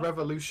started a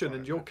revolution,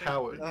 and you're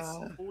cowards.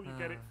 All you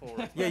get it for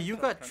is Yeah, you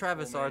got transforming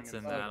Travis Arts in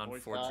and that, voice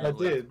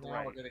unfortunately. I did.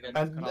 Great.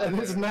 And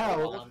it's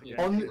now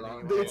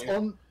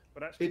on.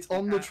 But actually, It's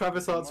on the app,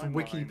 Travis in Arts my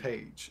wiki mind,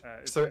 page,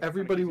 it's so kinda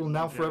everybody keeps will me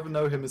now interested, forever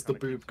know him as the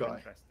kinda keeps boob me guy.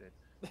 interested,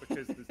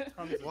 because there's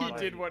tons of He like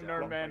did what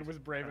block-based- Nerdman was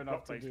brave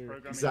enough to block-based do.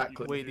 programming Exactly. you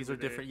can Wait, do these are with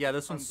it, different. Yeah,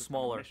 this one's tons of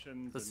smaller.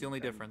 missions That's the and- only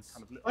and difference.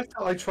 kind of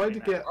little I tried to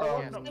in-app get,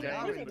 apps, um, not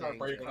Yeah, games, yeah,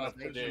 but yeah, like,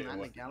 yeah,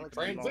 like, yeah, like,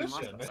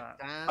 Transition.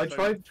 I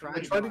tried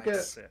to get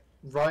That's it.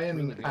 Ryan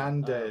and I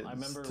remember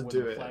Dez to when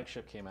do the it.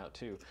 flagship came out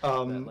too.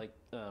 Um,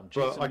 But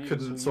but I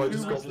couldn't, so I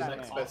just got the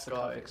next best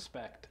guy.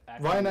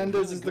 Ryan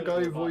Anders is the guy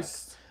who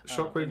voiced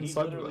Shockwave and he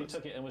literally Cyberverse.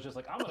 took it and was just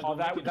like, I'm gonna Oh, go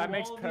that- make it that do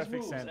makes all of these perfect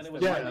moves. sense. And it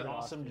was Yeah. really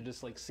awesome to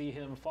just like see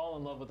him fall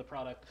in love with the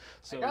product.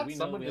 So got we know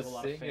someone we have a to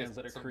lot of sing fans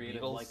that are some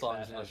creative Beatles like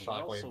songs that in a as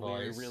well. Shockwave So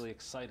we're voice. really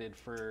excited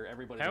for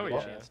everybody Hell to get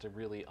yeah. a chance to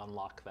really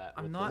unlock that.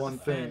 I'm with not this, a One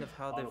fan thing. of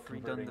how they've redone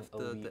auto-converting the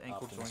elite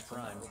ankle Optimus joints on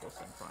that Prime.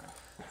 Robosen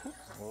Prime.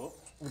 Whoa,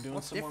 we're doing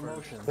What's some more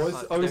different?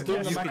 motions. I was You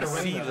doing the can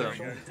see Macarena. them.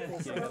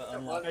 Yeah, you gotta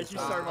unlock Thank you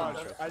the so power.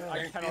 much.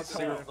 I cannot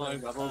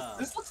tell.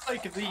 This looks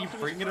like the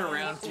bring it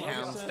around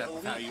town step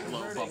of how you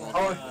blow bubbles.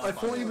 Oh, I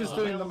thought he was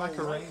doing the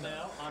Macarena.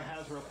 Now on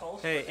Hasbro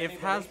Pulse. Hey, For if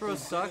anybody Hasbro who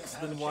sucks,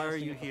 isn't then why are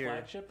testing you at the here?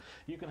 flagship,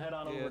 you can head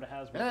on over to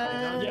Hasbro.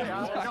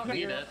 I don't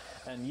need it.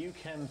 And you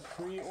can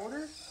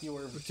pre-order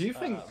your. Do you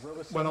think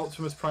Robosen when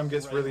Optimus Prime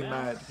gets right really now.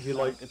 mad, he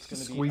like It's gonna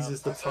be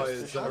squeezes the up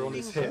tires that are on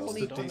his hips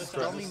to Dummy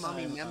de-stress?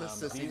 Mummy time,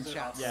 Nemesis in these are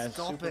chat. awesome,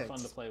 Stop super it. fun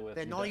to play with.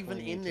 They're You not even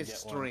definitely in need to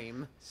this get one.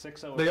 stream.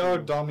 602 They are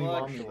dummy for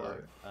mommy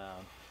sure. though.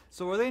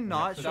 So are they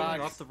not showing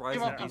Dogs, off the rise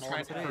give of up on Beast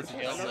trying to today?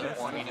 curtail the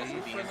horniness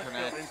of the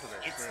internet.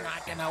 It's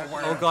not gonna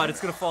work. Oh god, it's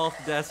gonna fall off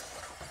the desk.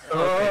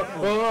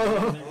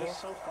 Whoa. And they're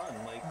just so fun.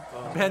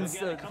 Like, Ben's,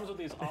 again, it comes with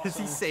these has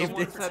he awesome saved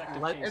somewhat it?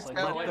 protective Let- case, it's like,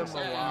 got you're them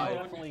alive.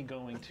 definitely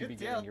going to be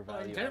getting your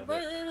value out of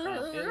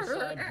it.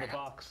 Inside the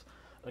box,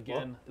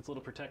 again, it's a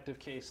little protective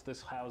case.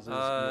 This houses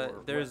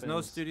your there's no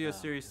weapons. Studio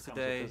Series it comes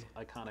today. with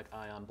this iconic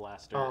ion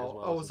blaster Oh, as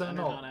well. oh, as is there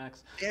Energon not?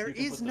 axe. There You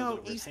can is put those no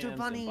over his Easter hands in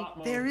Bunny. bot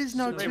mode. There is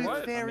no So Tooth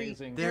what? Fairy.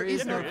 Amazing. There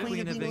is no Yeah, Queen of Queen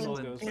of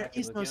England. England. There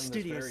is no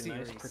Studio Very nice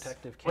Series.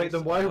 protective Wait, case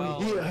then why are we as well.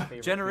 here? My favorite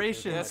features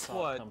Generations. that Guess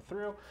what? come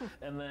through.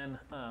 And then,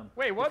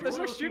 Wait, what? if you're There's one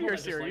no of those people Studio that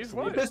just likes Series? to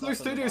What? leave There's no stuff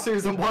in the Studio box,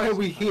 Series, then why are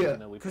we here?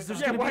 Because there's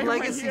Yeah, gonna why be am I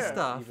legacy here?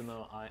 stuff. Even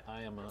though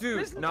I am a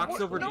Dude, knocks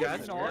over no,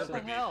 desk. no, What the no.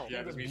 hell?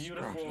 Yeah, this to be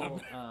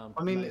beautiful.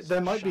 I mean, nice, there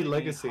might be shiny,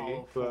 legacy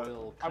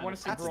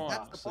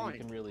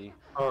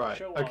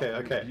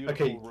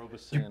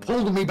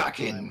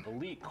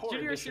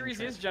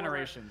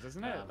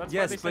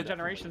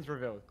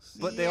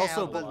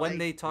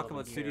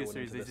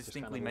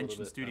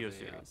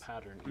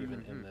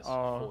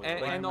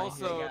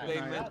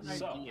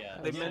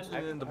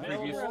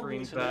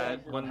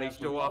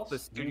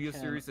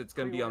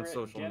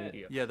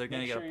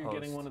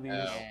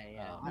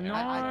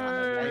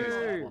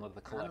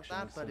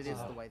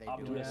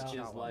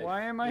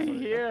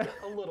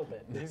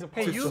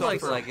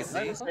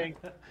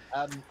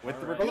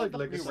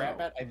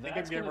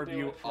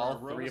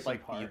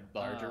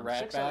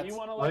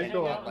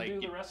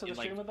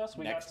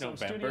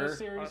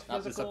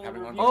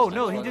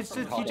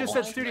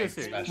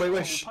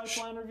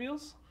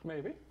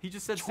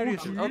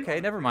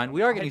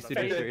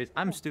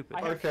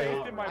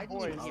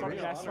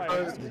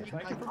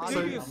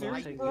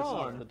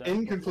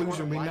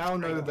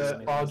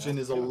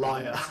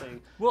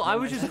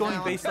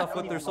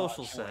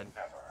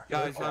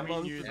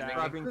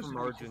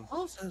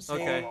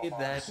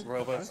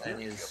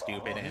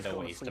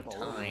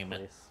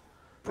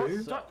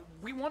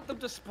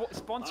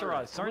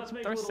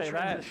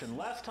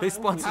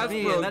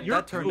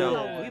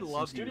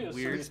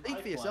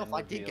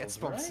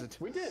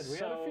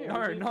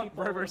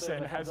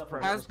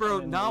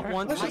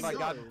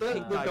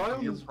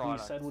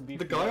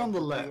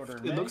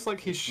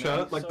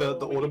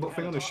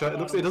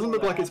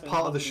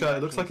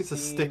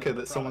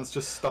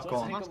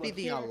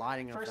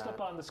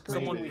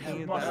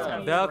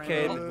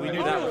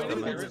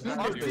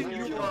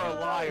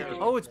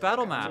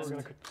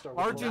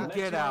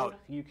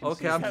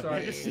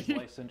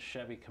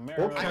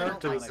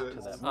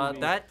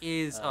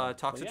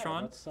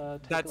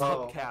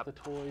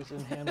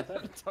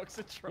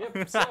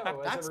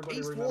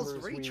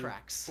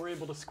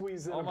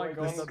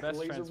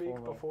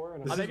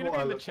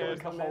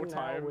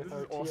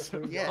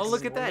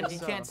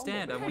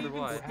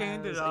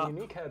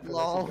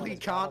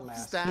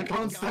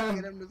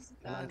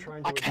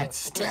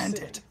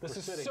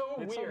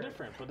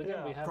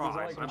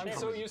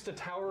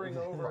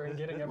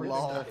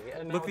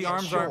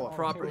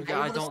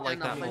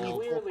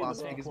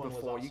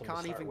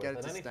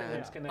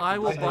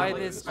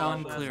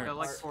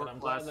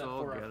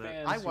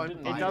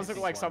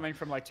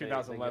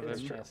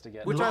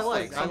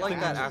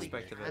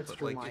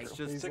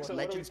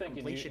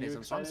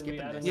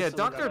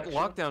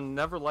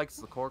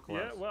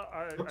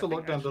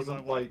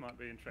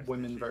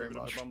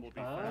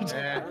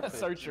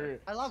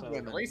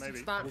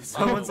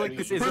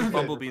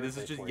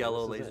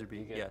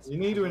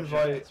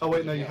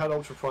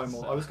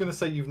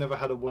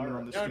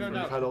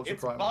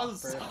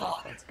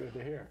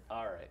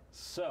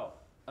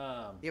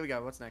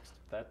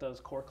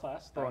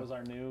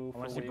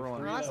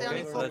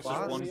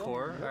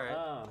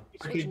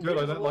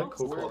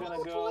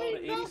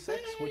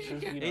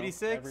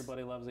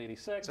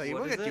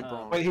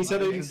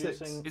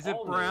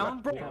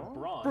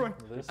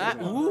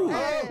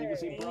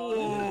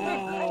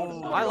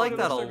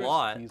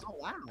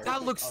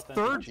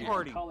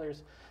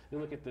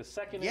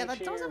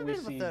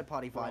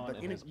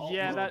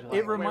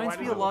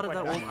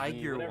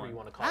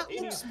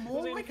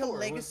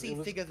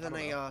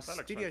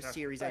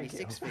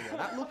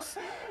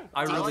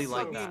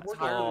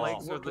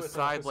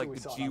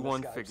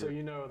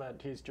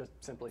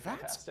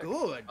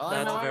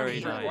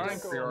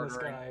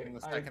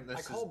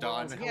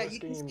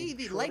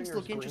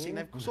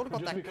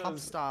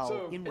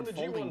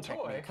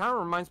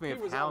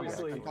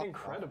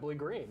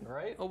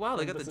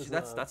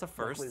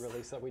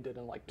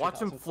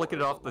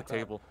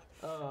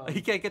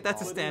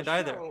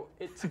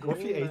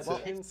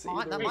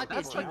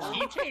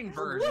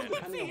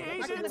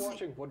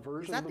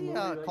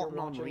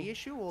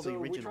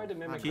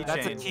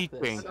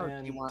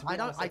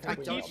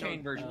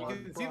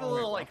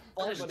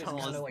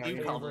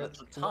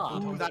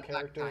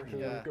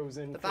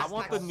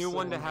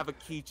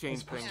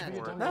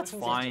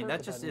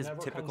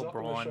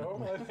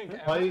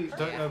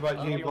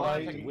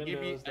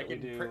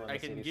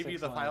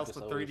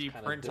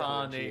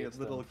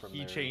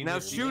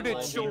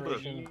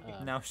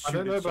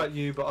about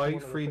you, but I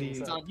 3D.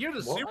 You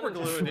just What? super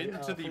glue it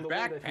into the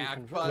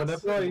backpack, but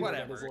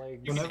whatever.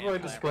 Whenever I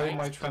display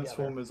my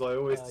Transformers, I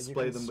always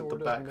display them with the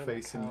back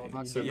facing me.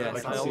 So that Yes, I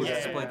I can see always it.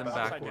 display them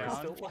backwards.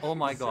 Oh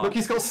my god. Look,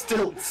 he's got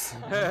stilts.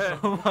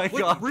 Oh my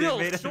With god, real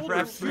they made it shoulder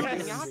rap shooting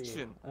moves.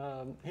 action.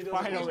 He does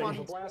Finally.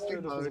 a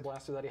blaster. This is a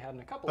blaster that he had in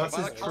a couple That's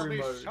of his true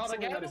mode.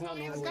 Something that is not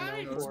normally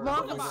known for.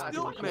 Mark but of he's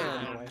Stilt not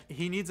Man. anyway.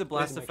 He needs a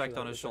blast effect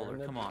on his shoulder.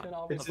 Come on.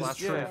 It's A blast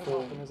his true effect.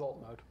 form. In his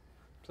alt mode.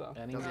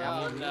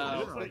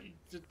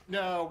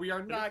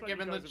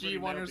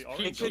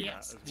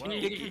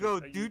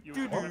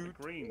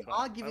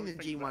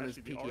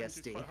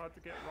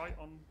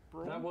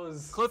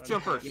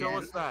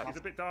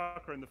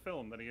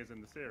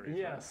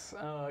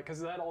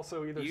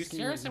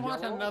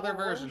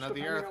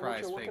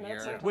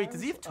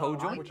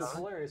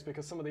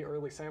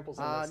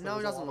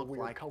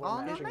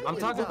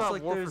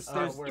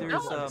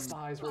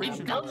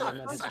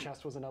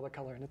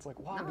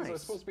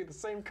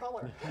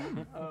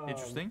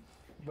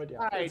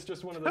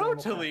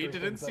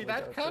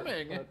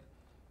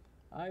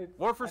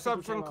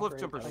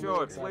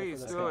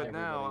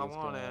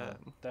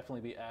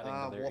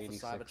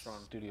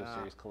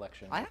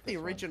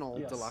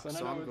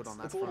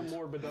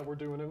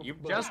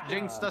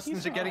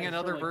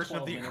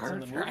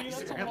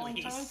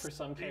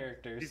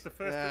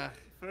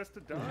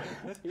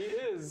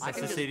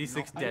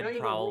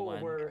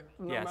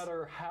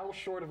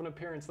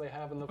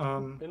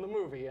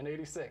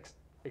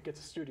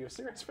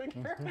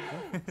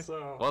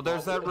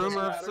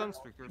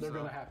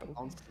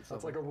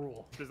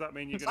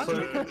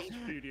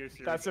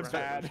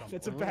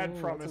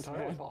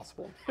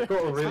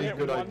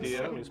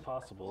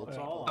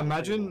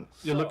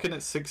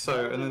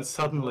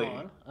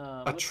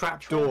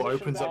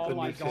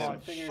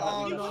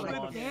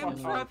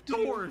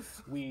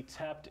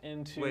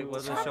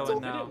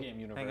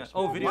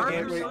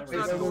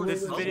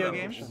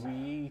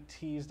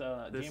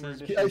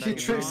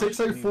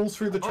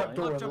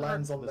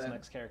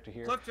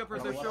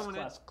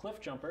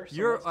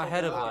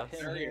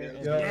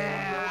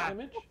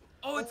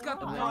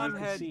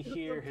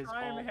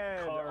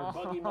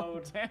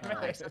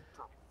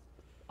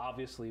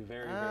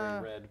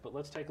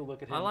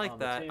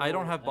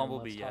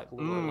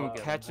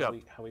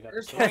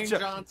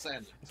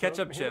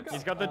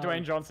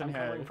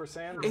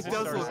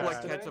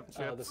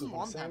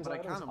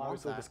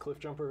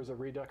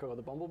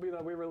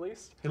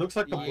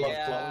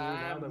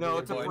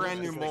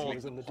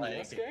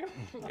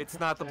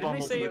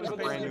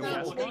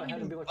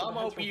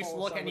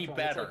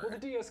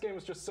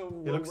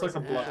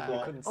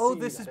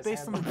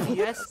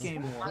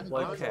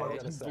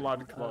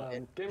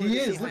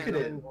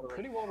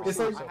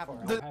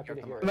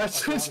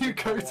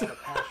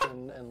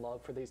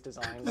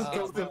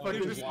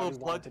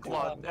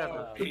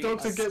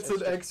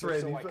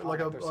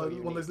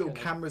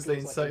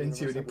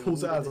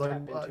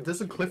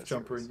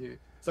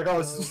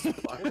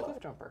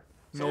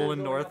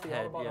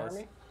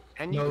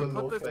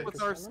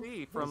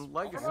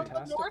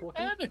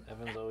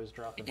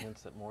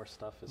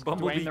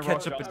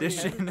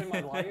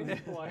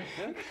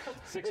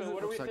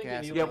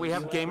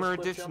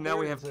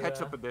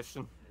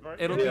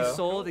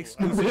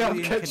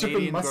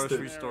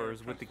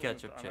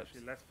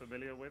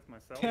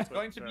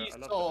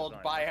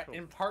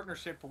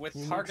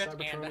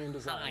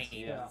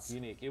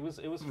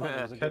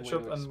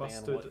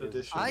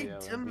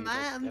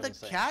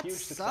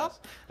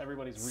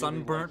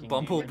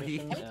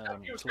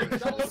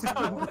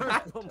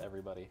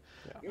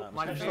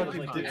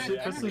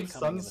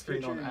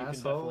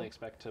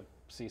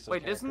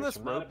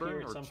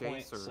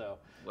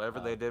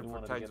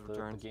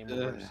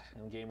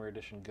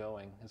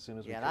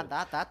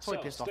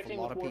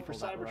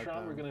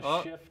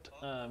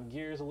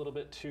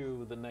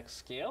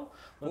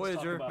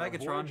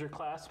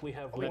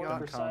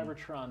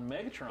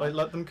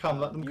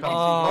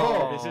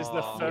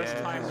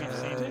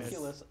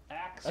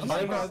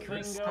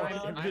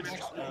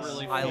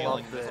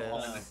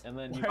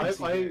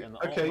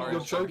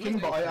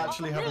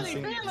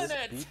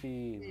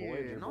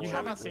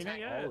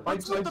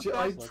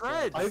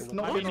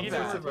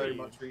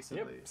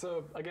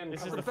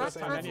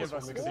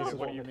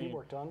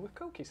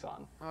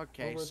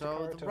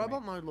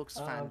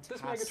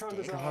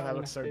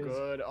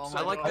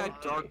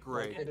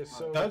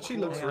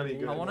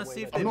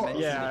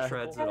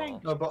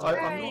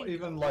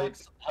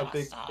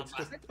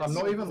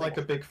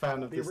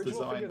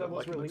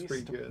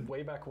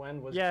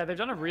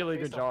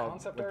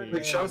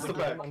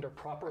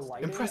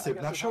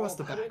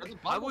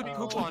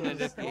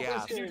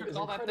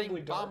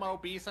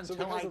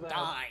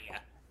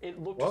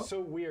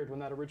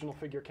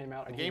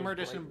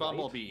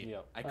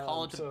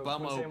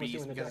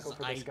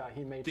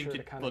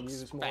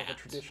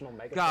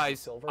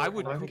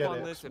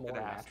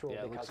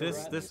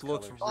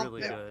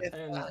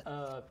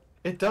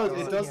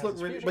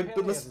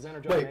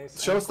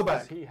 the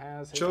back. He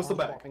has Show us the arm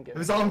back. swapping gimmick.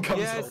 His arm comes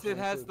Yes, off. it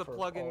has Include the for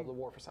plug-in all the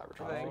War for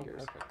Cybertron thing.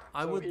 figures.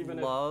 I So would even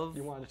love, if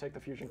you wanted to take the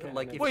fusion cannon.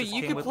 like, and if Wait, this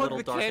you came can with plug little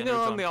the dark cannon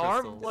energon on the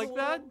arm crystals. like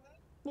that?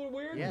 A little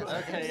weird. Yeah, but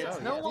okay, it's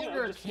it's no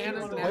longer a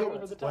cannon over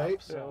now. the top.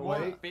 Wait, So,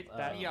 wait.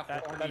 That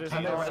that is Turn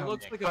it not- around. It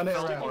looks like a Turn it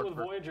felt around. With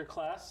marker. Voyager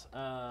class,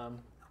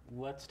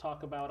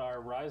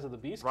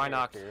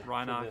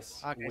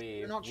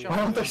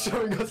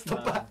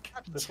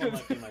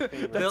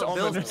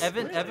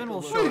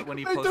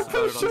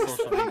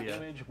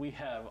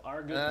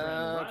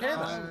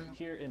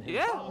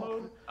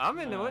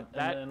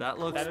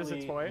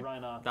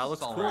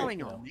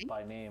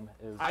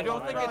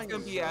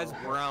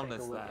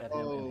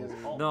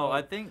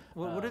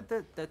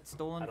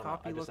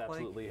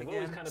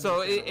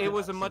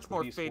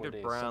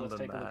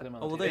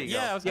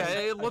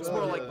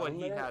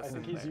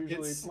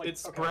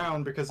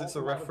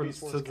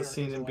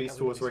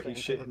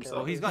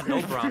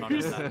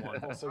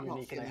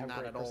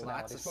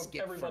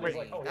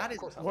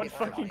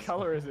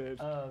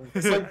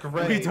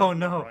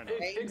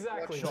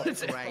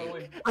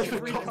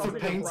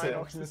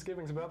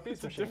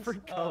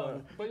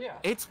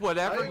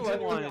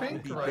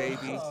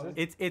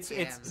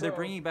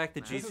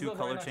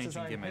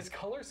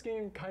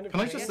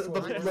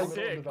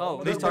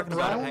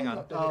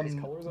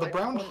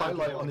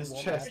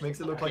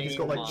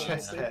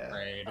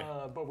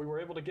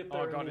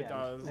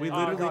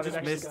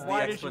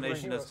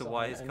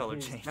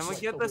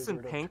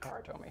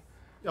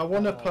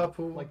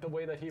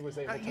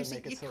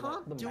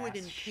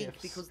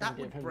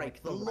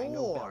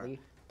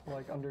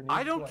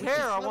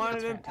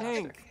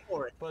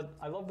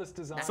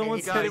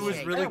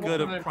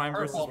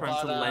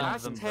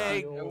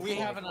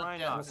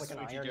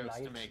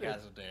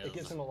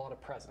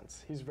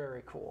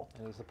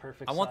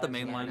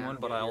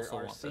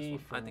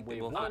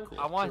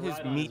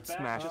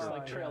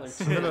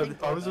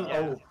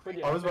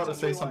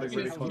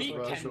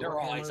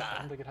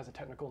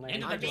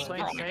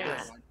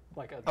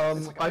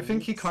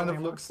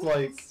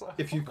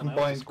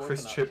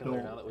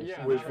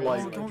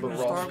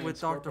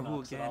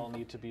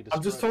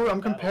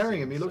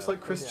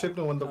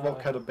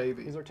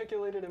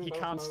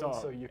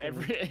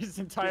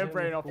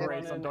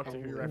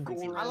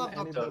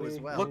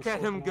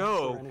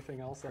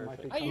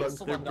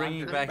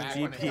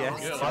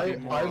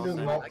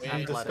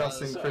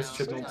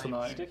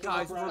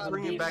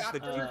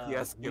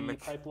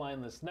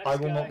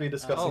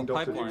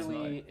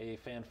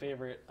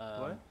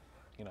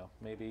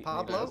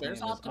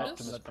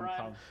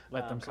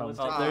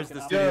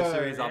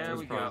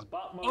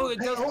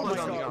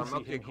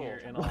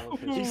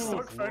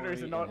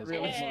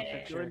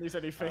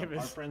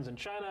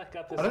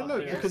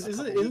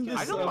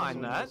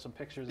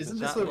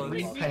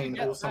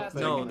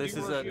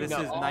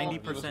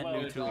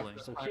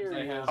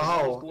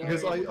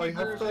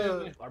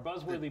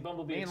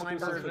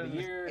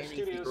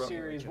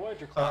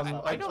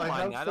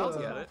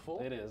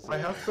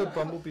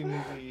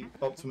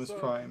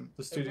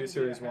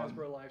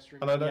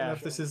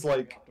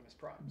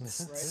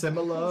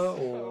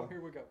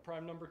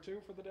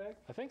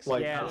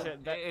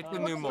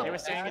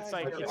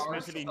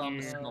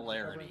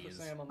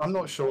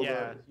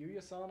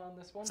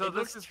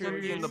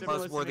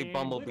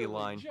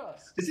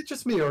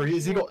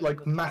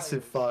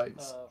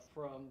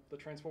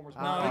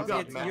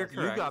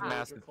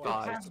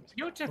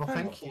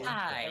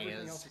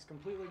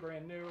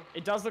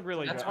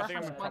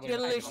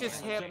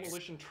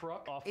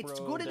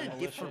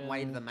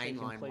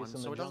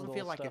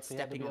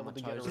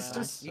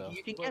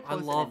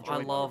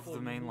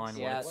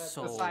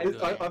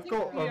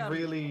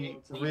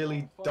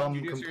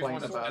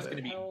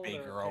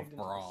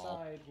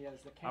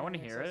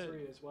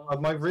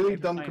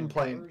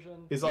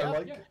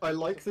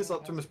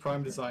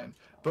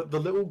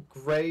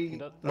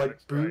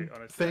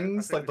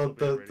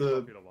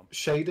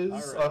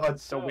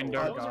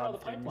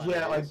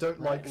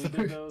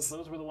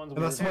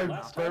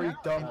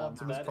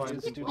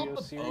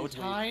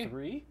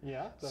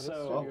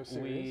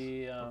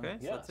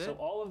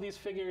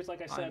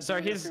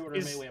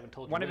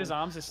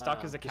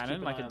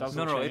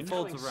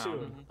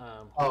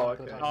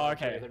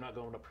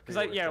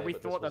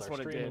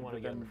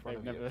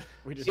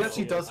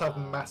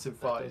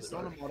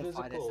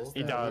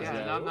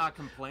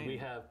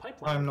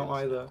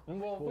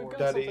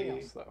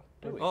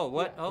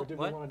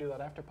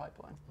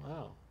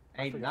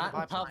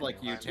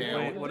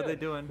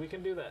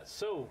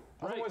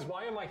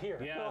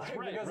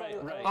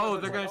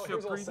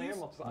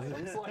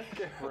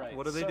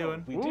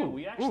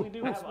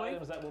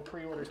 that will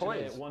pre-order Toys.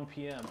 today at 1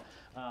 p.m.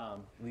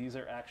 These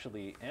are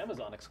actually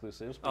Amazon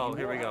exclusives. but Oh, you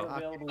here will we have go.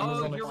 available Oh,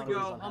 exclusive here we quantities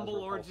go. on Humble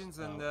Hasbro Origins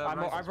Pulse, and I've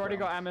Rise already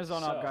got Hasbro.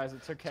 Amazon up, guys.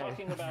 It's okay.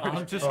 Talking about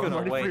I'm just our gonna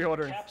already wait.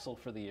 pre-ordering. capsule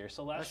for the year.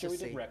 So last Let's year we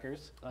just did see.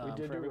 Wreckers. We did for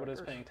do everybody that's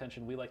Wreckers. paying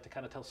attention, we like to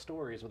kind of tell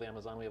stories with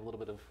Amazon. We have a little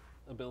bit of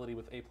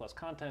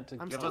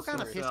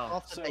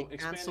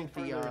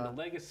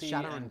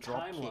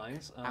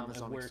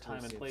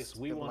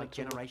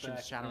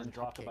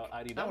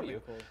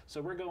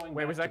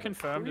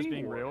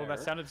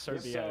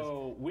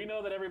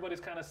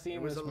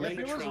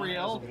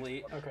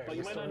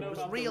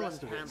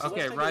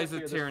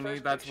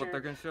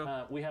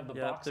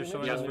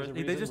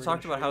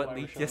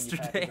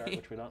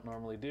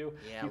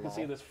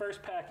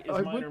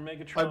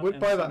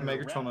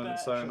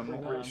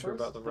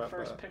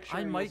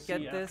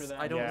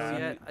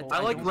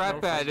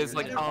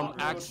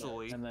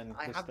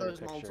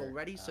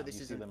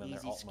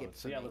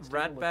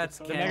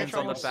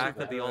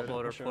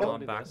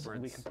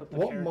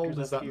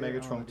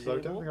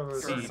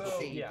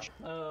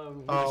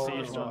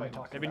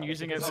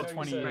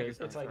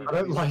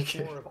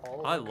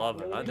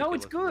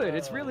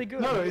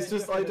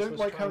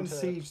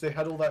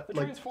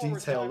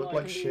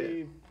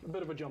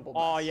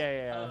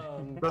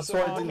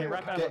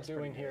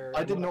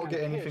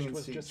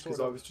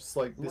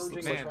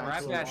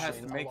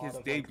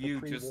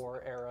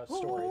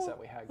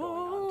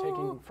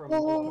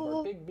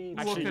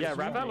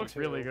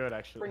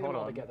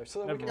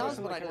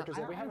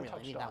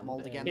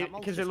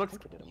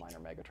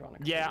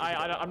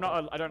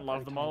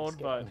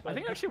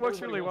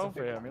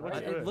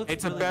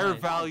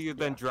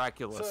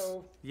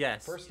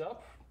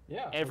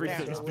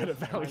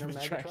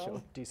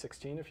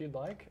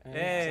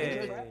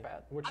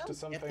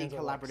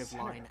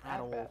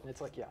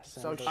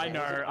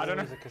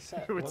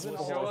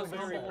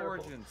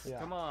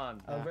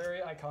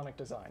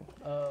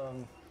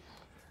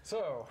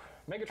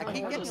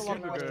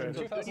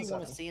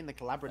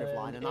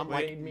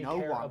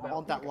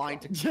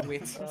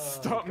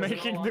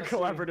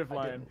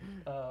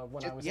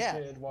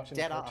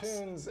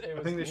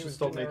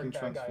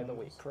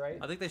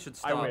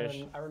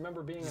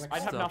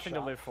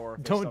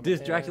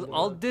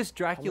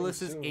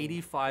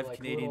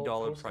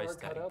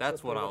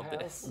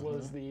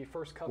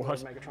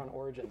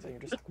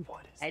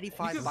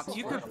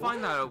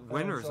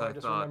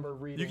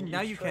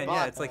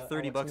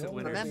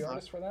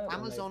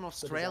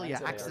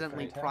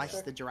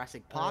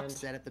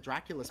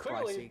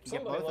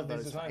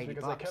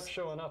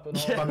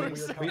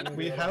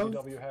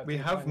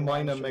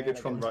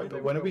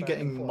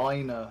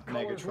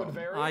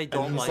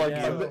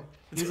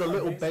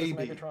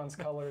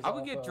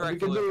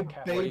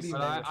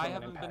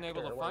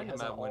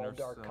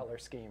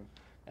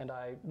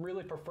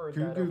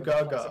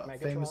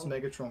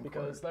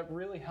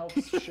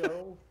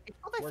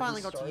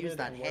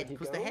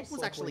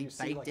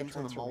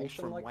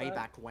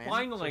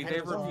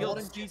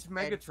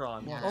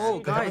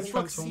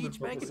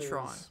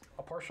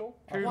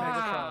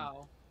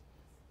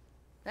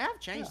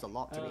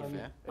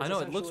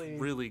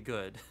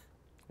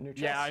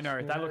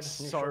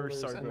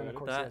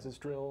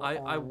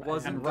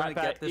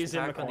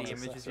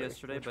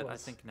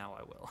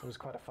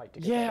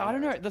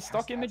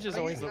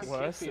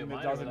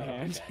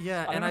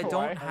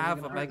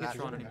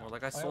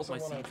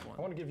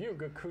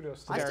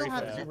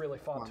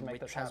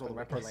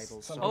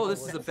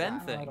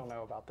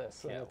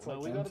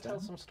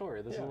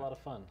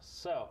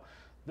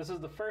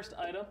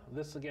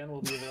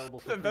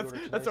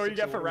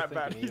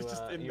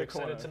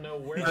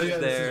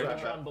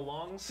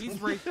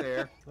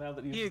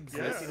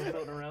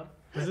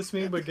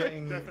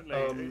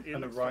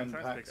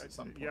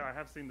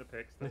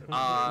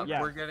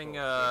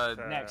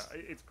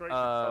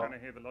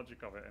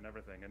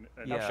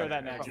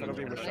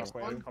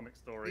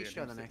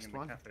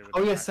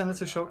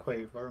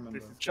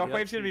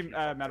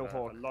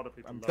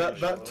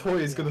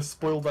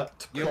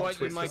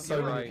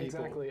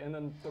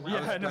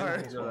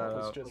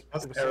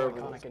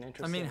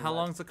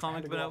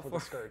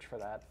research for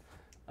that.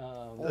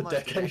 A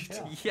decade.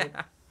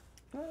 Yeah.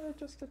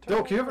 Just a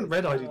Doc, you haven't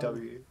read turn.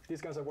 IDW.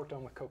 These guys I worked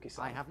on with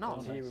Koki-san. I have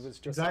not. He was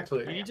just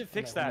Exactly. You need to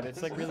fix that.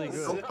 It's like really Doc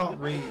good. can't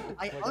read.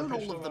 I Like, own all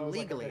officially, of them I was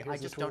like, legally. okay, I here's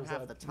the just don't tools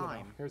have that, the you know,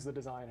 time. here's the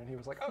design, and he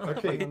was like,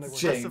 Okay, and they were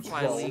James.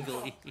 Specify Well,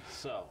 legally.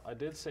 So I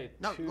did say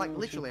No, two. like,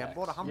 literally, I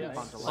bought a two-packs. Humble Yeah,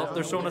 Bundle. so Oh,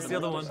 they're showing us the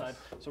other on one. side.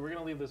 So we're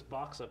gonna leave this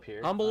box up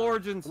here. Humble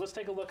Origins. So let's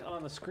take a look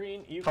on the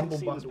screen. You Humble can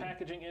see Bundle. this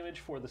packaging image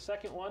for the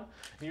second one.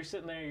 And you're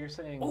sitting there. You're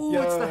saying, Oh,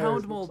 it's the Yo.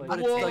 Hound mold, but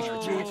it's like Whoa.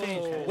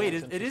 GHH. Wait,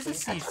 it is a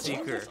interesting. Siege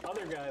Seeker. This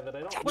other guy that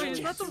I don't Wait, really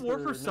is that the super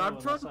Warper know unless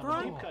Cybertruck, I'm a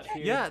bro? deep cut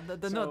here. Yeah,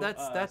 no,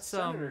 that's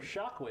Senator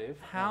Shockwave,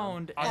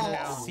 Hound as and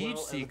well Siege as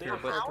the Seeker, Daily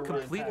but Harper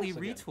Ryan completely packs.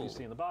 Again, if you see retooled.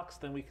 in the box,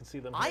 then we can see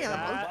them. I here in am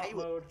that okay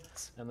with mode,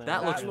 and then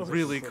That looks is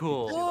really so you can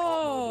cool. see the alt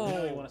mode. We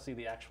really Whoa. want to see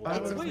the actual. That's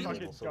version really of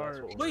people, so that's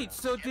what we're Wait,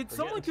 so did We're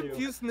someone getting to-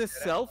 confuse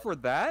Nacelle for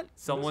that?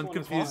 Someone This one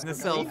is confused awesome.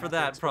 Nacelle I for have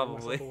that, to explain myself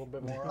probably. a little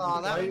bit more.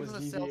 Oh, that I was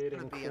a self deviating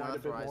could be quite an a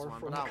bit authorized more one,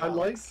 from but I I'm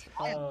like.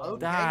 okay with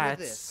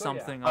That's this.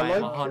 something I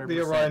I'm like 100%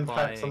 the Orion buying.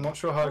 packs. I'm not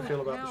sure how I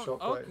feel about the Hound,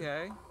 Shockwave.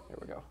 Okay. Here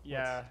we go.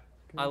 Yeah.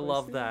 I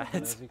love And that.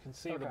 as you can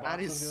see, the Okay. That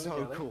boxes is go so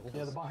together. cool.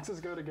 Yeah, the boxes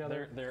go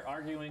together. They're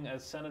arguing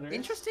as senators.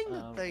 Interesting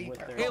that they- with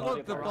their Hey, budget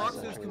look, the prices.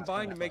 boxes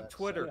combined to make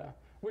Twitter. Yeah.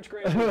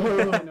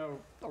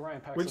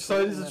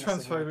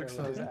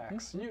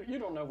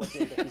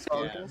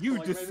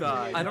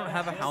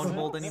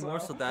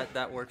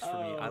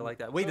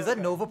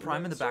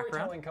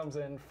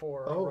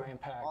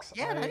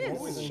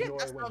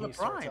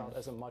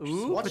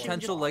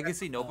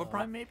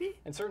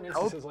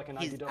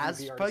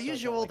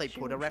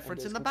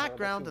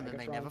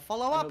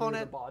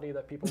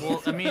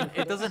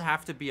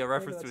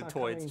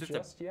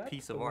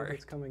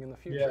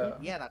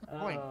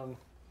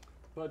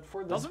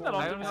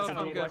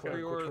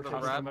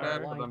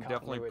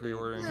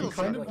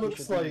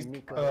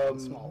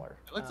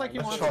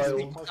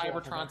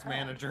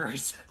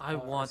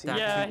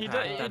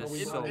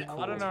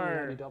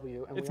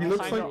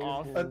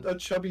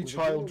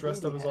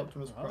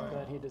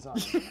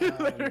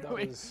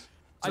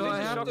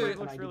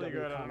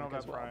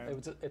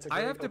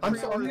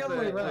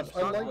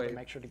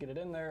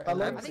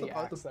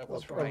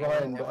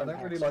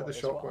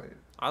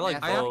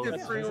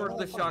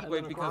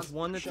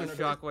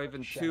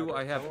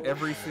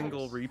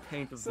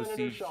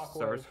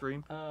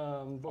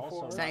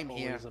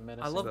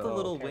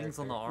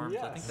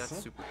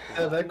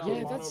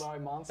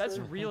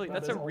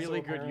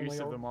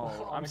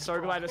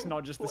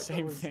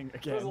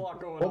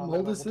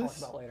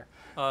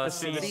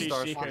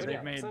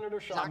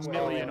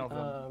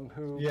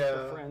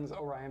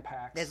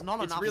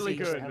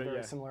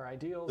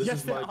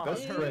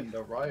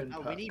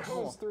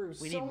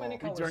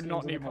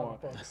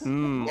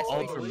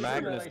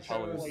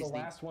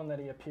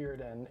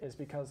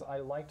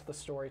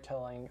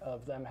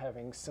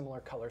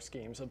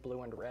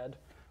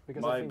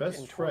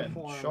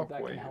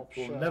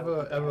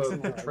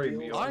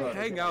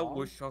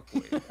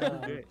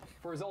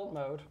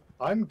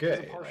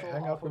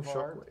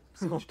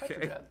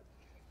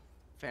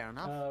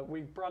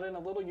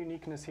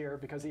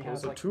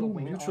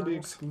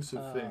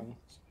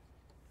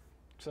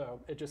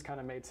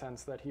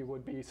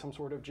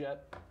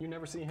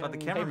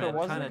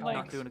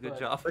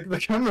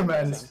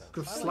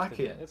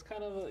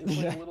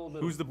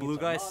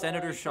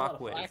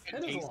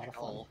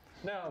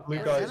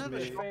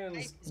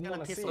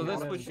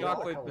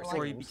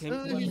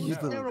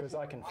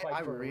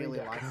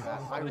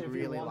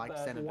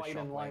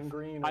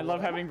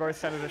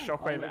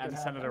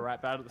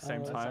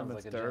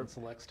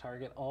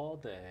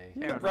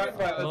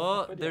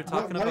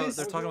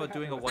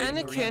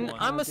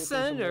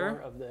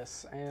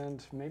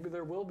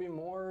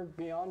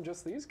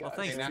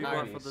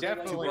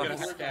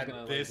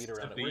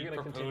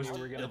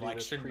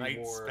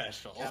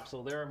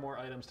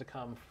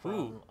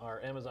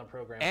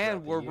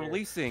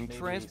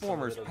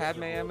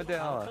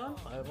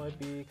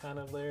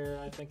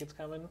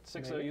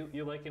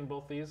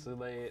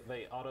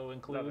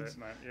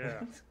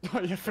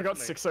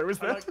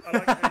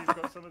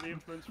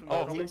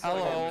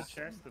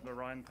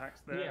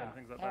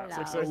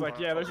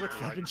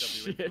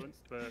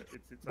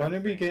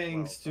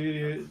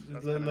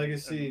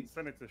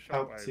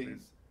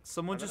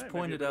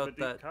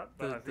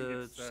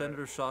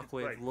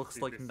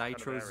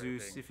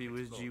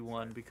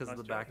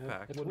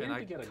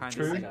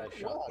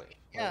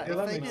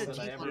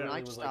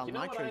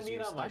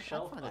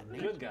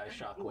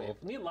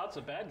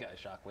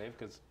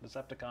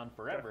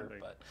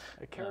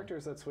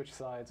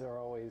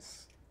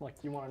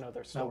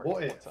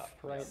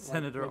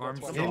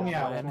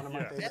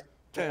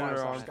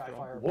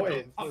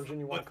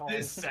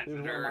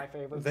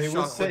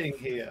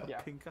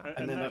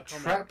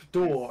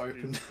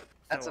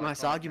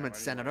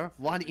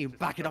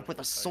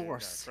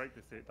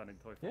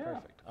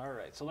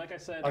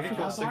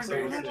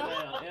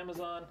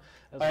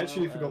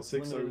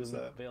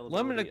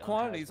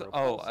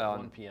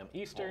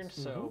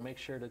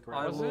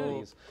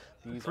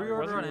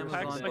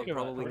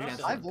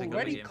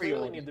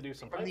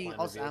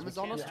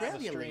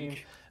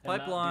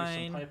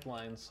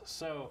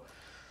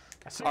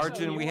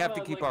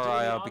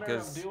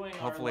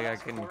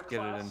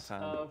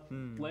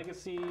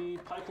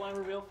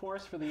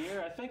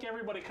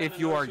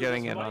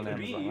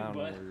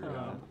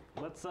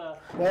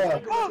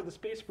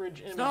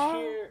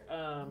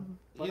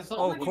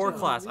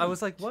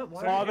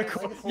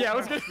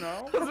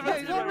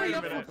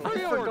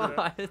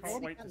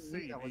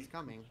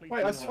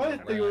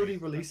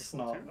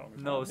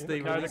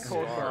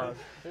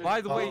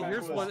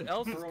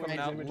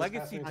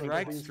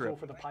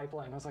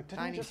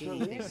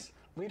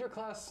 leader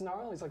class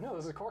Snarl? He's like, no,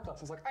 this is core class.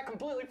 He's like, I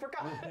completely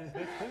forgot.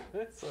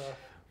 So,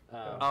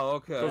 oh,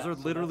 okay. Those are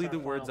so literally that's the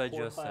our words I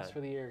final just core class said.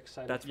 for the year.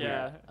 Excited That's for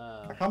weird.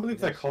 I can't believe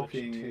they're we're gonna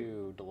copying switch you.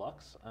 to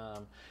Deluxe.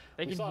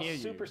 They We can saw hear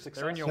super you.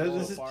 They're in your successful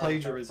This so is far with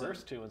plagiarism. Our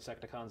first 2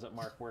 Insecticons that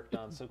Mark worked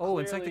on. So Oh,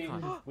 clearly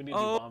Insecticon. we need to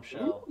do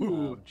Bombshell.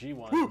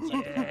 G1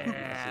 Insecticon.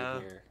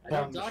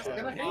 Yeah. Doc's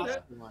gonna hate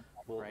it.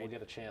 We'll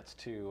get a chance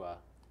to.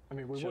 I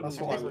mean, we Should wouldn't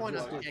That's why At this point,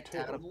 would it's like kicked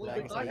out of the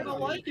I'm not gonna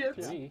like it.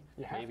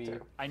 You have maybe to.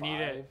 I need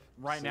it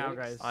right now,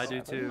 guys. I do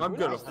too. I'm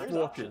gonna There's fuck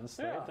options.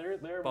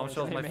 They're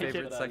Bombshell's my Make it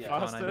favorite but, Insecticon. I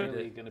faster. need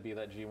Really it. going to be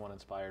that G1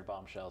 inspired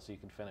Bombshell, so you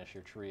can finish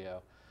your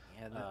trio.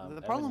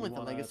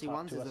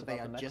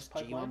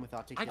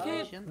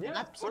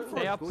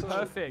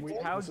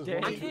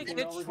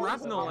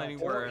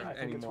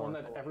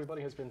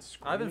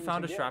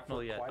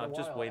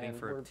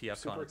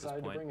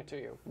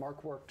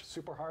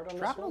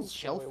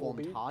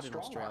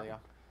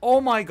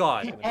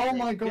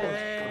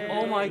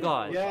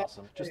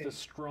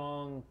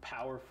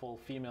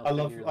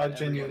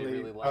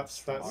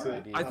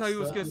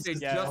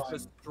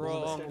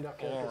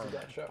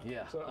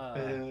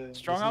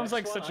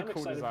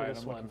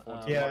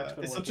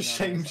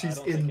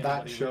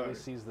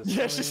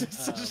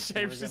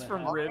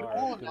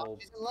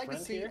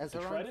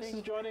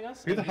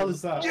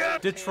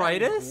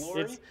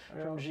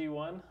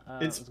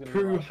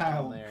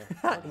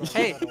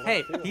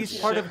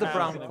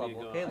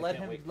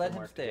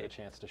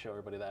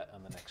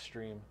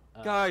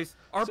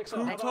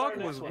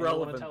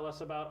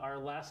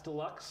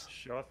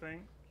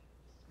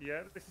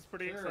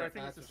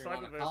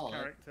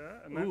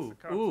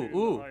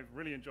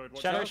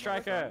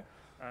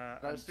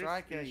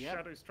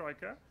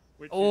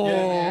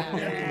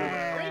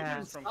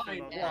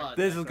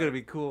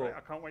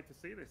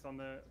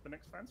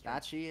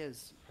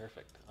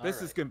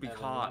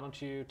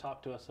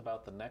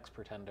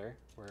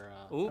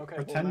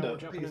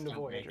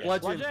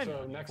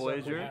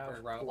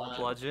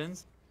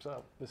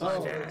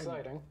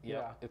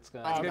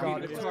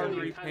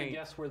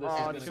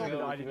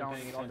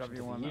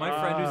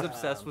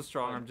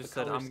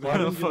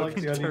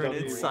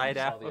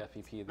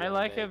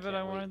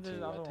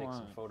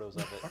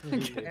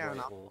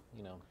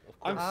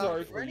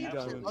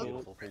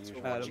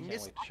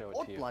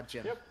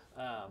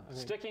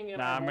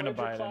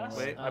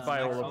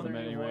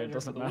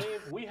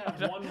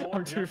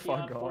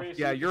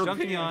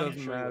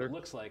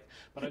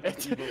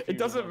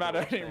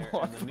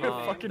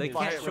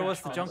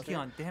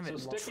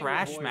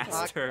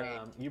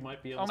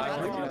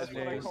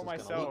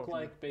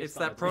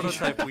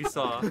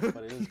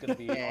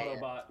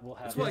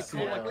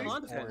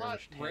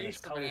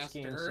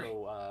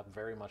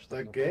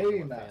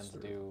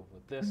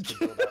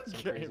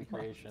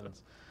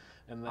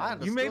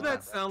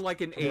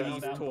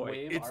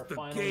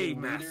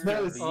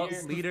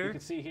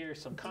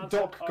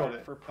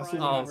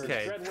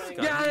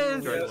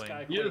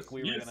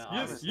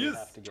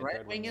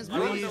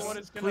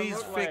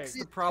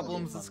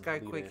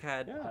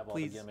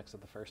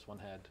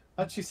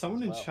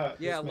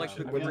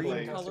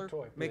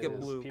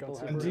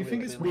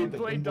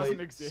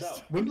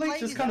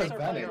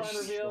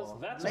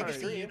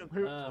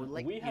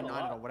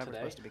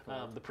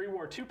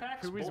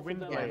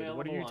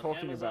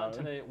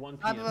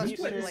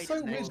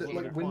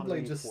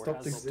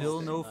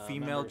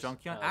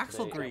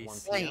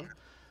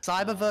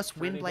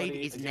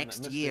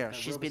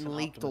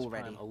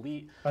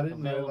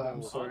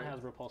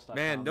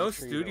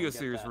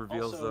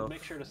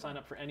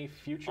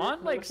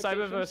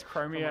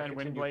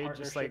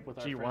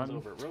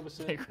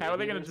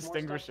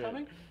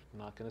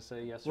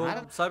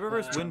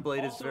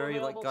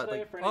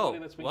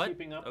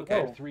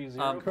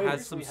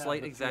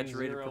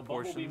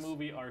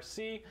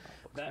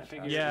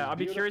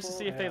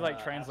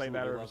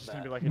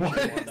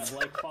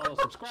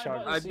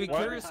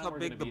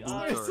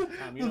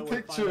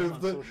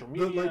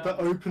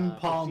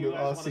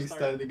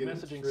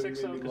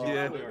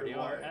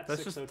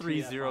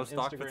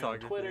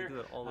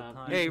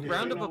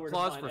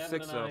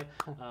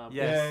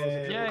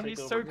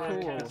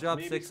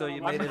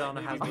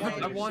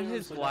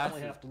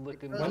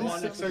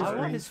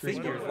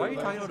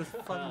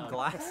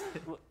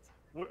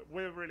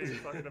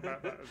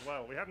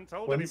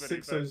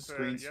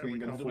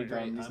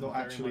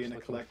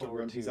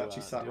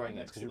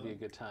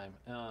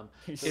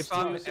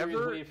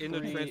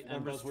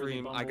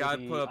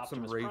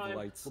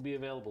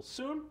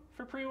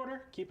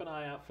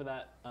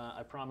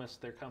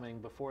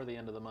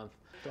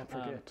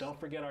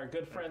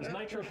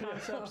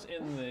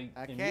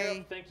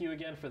 everyone, thank you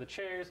again for the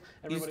chairs.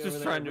 Everybody just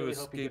over trying there, I to really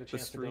hope you get a escape the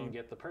chance to go stream. and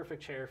get the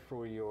perfect chair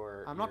for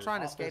your. I'm not your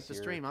trying to office, escape the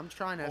your stream. I'm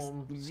trying to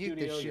home mute studio,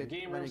 this your shit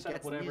game when room it setup,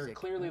 gets whatever. music.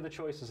 Clearly, the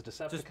choice is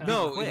Decepticons.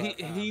 No, quick.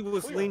 he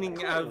was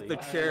leaning out of the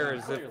chair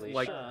as if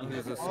like he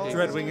was escaping.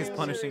 Dreadwing is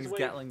punishing his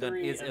Gatling gun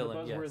is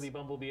Ilin, yes.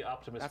 Bumblebee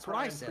Optimus That's what I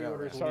Prime. said.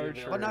 Pre-orders will Sorry, be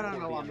sure. available But no,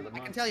 before the end of the I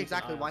month. can tell you Keep an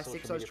exactly eye why on social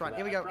Sixo's media for trying. that.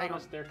 Here we I go. Hang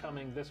promise on. they're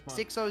coming this month.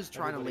 Sixo's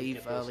trying to Everybody leave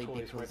get those early toys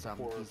because right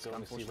before he's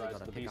going to see unfortunately Rise got of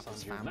to the pick Beast up on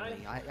his June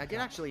family. 9th. I did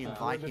actually A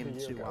invite little bit him of a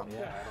year to ago. Yeah,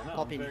 I don't know.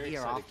 pop I'm in very here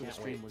excited. after the Can't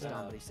stream wait. was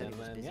done, but he said he And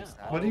was then, busy. yeah, so-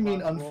 all What do you the mean,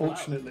 bots roll out.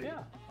 unfortunately?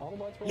 Yeah, all the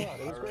bots roll out.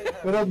 It was great.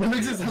 But that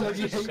makes it sound like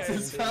he hates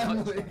his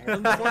family.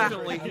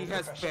 Unfortunately, he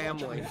has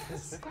family.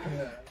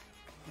 Yeah.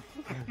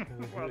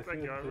 Well,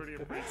 thank you. I really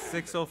appreciate it.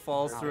 60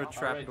 falls through a All right,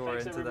 trapdoor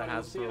thanks, into the everybody.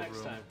 We'll see you Hasbro next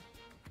room. time.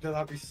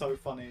 That'd be so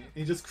funny.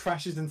 He just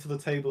crashes into the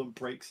table and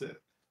breaks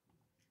it.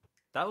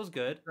 That was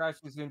good.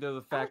 Crashes into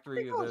the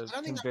factory of the I don't think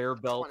that's conveyor the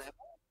best belt. one ever,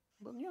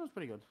 but yeah, it was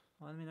pretty good.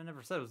 Well, I mean, I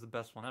never said it was the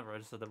best one ever. I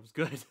just said that was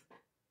good.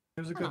 It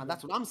was a No, good one.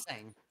 that's what I'm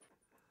saying.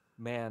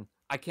 Man,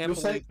 I can't You're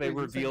saying- believe they you're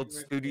saying revealed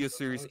you're- Studio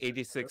Series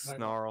 86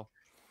 Snarl.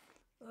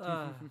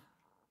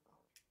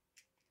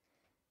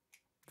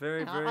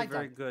 Very, I very, don't-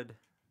 very good.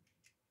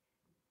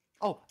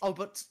 Oh,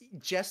 but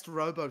just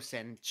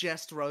Robocen.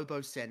 Just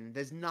Robocen.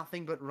 There's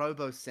nothing but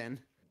Robocen.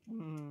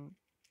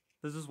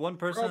 There's this one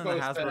person in the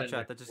Hasbro Robocen.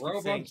 chat that just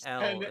keeps saying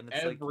L, Robocen and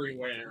it's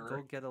everywhere. like,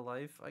 go get a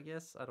life, I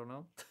guess. I don't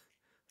know.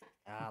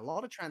 A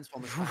lot of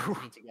Transformers fans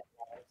need to get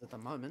lives at the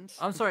moment.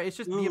 I'm sorry, it's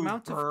just the Ooh,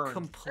 amount of burn.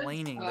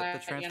 complaining that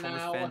the You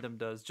Transformers know. fandom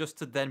does just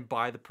to then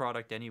buy the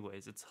product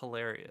anyways. It's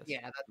hilarious.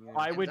 Yeah, that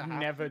I tends would to happen.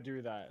 never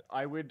do that.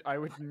 I would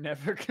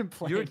never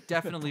complain. You're if I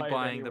definitely buy it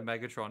buying the anyway.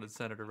 Megatron and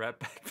Senator Rat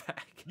backpack.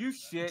 You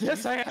shit.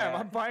 Yes, you I am. cat.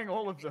 I'm buying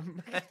all of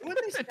them. When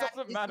they It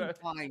doesn't matter.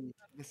 buying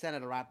the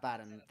Senator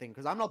Rat-Bat thing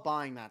because I'm not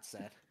buying that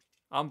set.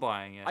 I'm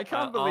buying it. I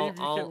can't believe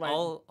you I'll, can, like-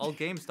 I'll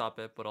GameStop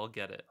it, but I'll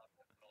get it.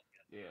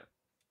 Yeah.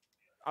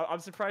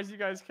 I'm surprised you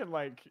guys can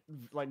like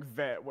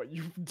vet what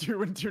you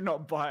do and do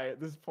not buy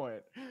at this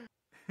point.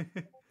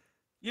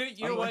 You I'm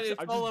know what? like-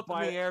 It's I all just up in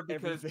buy the air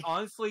because everything.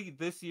 honestly,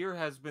 this year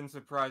has been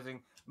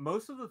surprising.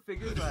 Most of the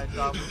figures that I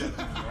thought were gonna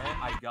be bad,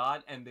 I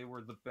got, and they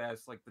were the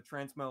best. Like the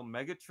Transmetal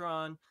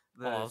Megatron,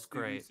 the Oh, that's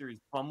Studio great. Series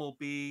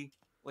Bumblebee.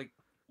 Like,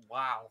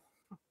 wow.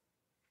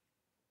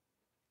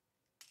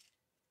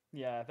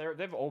 Yeah,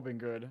 they've all been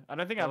good. I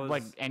don't think That I've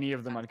like was- any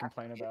of them I'd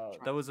complain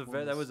about. That was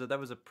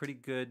a pretty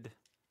good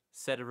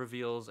set of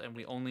reveals, and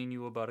we only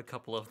knew about a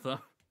couple of them.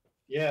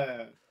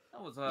 Yeah.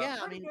 That was Yeah,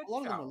 I pretty mean, good a lot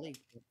of them show. are leaked.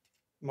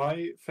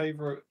 My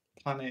favorite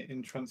planet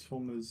in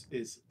Transformers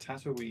is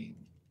Tatooine.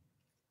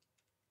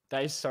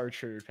 That is so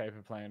true,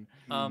 Paper Plane.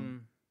 I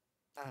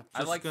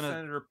Just like gonna-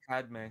 Senator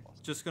Padme.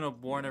 Just gonna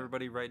warn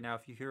everybody right now: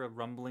 if you hear a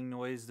rumbling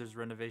noise, there's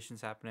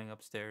renovations happening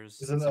upstairs.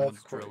 There's an Someone's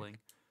earthquake. drilling.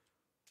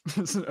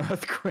 It's an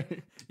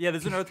earthquake. Yeah,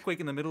 there's an earthquake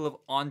in the middle of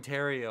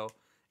Ontario,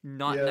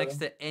 not Yeah. next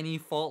to any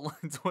fault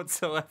lines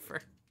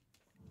whatsoever.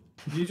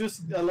 You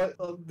just I like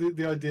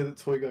the idea that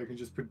Toygo can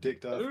just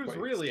predict earthquakes. Who's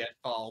really at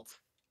fault?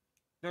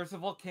 There's a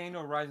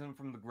volcano rising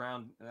from the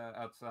ground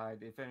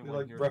outside. If anyone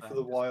like hears Breath that, of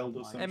the just Wild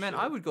don't or mind. Hey man,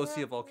 I would go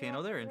see a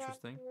volcano. They're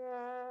interesting.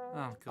 Oh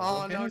god.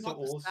 Oh no, Volcanoes not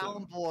are the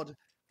awesome. soundboard.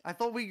 I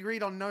thought we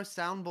agreed on no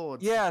soundboards.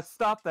 Yeah,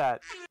 stop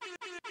that.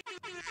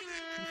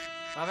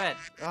 Stop it.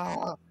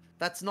 Oh,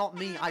 that's not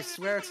me. I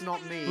swear it's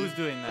not me. Who's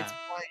doing It's that?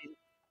 Blaine.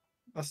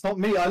 That's not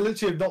me. I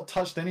literally have not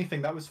touched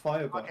anything. That was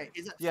Firebite. Okay,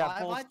 is it Yeah,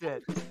 Firebite?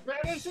 bullshit.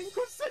 Spanish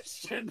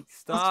Inquisition!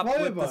 Stop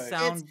with the Firebite.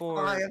 It's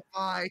soundboard.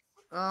 Firebite.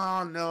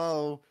 Oh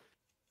no.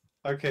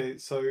 Okay,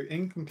 so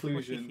in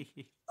conclusion,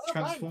 I'm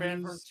banned from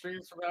Transformers.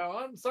 streams from now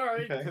on.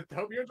 Sorry. Okay.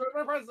 Hope you enjoyed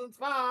my presents.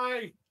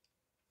 Bye!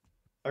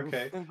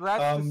 Okay,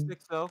 Congrats to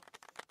Sixo.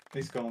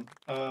 he's gone.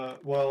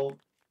 Well,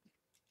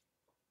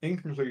 in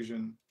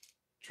conclusion,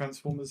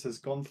 Transformers has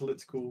gone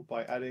political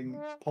by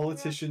adding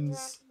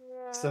politicians,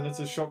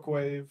 Senator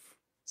Shockwave,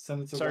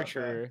 Senator So Ratbat.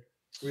 true.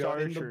 We So are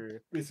in true.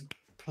 It's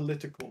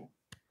political.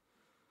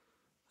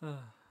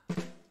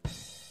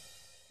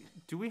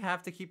 Do we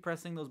have to keep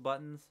pressing those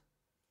buttons?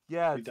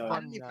 Yeah, We it's don't. I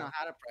fun don't even now. know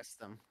how to press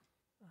them.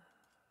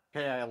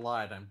 Okay, I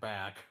lied. I'm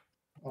back.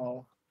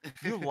 Oh,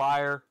 You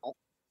liar.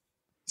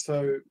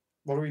 so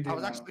what do we do I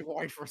was now? actually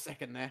worried for a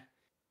second there.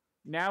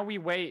 Now we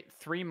wait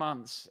 3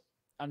 months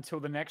until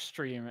the next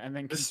stream and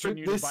then This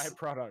continue stream- to buy this- a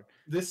product.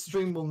 This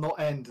stream will not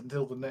end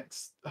until the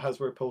next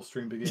Hasbro Pulse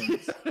stream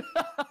begins.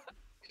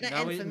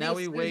 Now we- And for now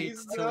me, we wait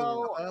please, till-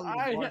 no, early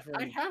I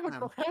boyfriend. have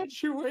a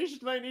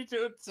graduation I need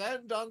to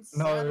attend on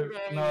no,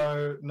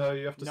 Saturday. no,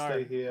 you have to No,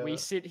 stay here. we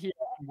sit here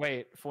and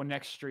wait for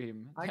next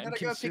stream I and gotta go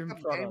pick consume up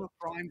Game product. of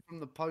Prime from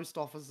the post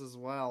office as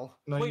well.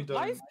 No, you Wait,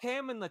 why don't. is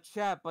Cam in the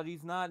chat, but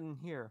he's not in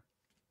here?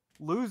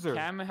 Loser.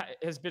 Cam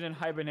has been in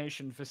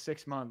hibernation for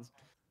 6 months.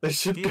 They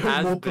should He go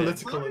has more been.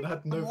 political and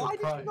add Nova Why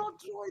did Prime. you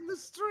not join the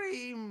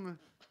stream?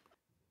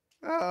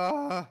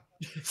 Ah.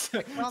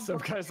 Some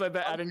guys like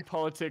they're adding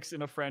politics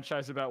in a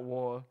franchise about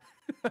war.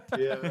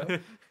 Yeah.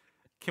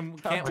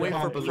 Can't I wait for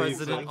can't believe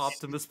President this.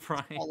 Optimus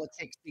Prime.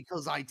 Politics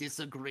because I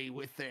disagree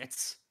with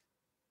it.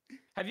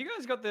 Have you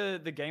guys got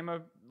the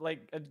gamer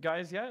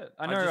guys yet?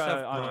 I I know just have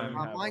I Prime.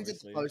 don't have, Mine's at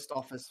the obviously. post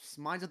office.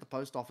 Mine's at the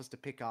post office to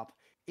pick up.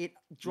 It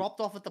dropped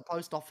off at the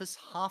post office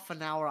half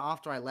an hour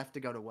after I left to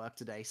go to work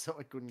today, so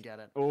I couldn't get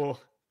it. Oh,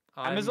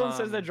 Amazon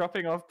says they're I'm,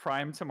 dropping off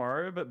Prime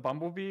tomorrow, but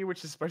Bumblebee,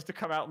 which is supposed to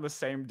come out on the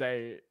same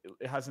day,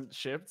 it hasn't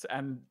shipped,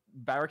 and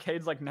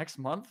Barricade's like next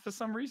month for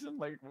some reason.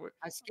 Like,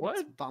 I skipped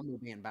What?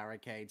 Bumblebee and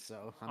Barricade,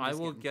 so I'm I just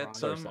will getting get Prime.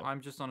 So them. sad.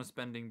 I'm just on a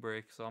spending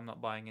break, so I'm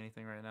not buying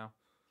anything right now.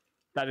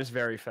 that is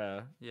very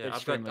fair. Yeah, I've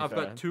Extremely got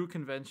fair. 2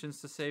 conventions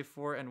to save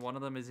for, and one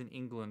of them is in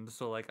England.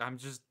 So like I'm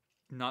just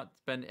not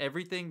spend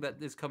everything that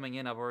is coming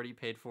in. I've already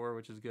paid for,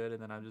 which is good, and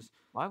then I'm just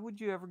Why would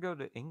you ever go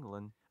to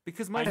England?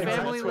 because my I know,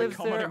 family that's where lives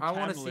Commodore there. I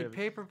want to Cam see lives.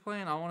 Paper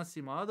Plane. I want to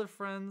see my other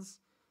friends.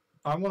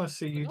 I want to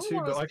see you I too,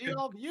 want but to I see could.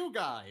 all of you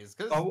guys.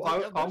 Because I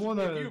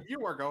wanna-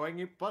 you are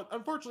going, but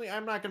unfortunately,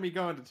 I'm not going to be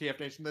going to TF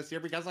Nation this year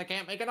because I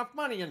can't make enough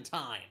money in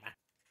time.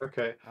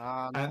 Okay.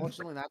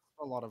 Unfortunately, that's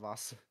for a lot of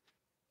us.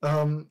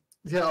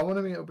 Yeah, I want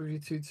to meet up with you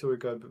too to a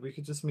go, but we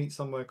could just meet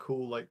somewhere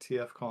cool like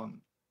TFCon.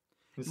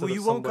 instead Well, of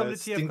you won't come to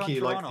somewhere TFCon stinky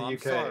Toronto. like I'm the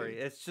UK. sorry.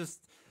 It's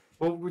just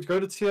Well, we'd go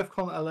to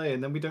TFCon LA,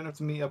 and then we don't have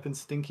to meet up in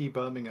stinky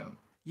Birmingham.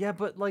 Yeah,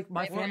 but like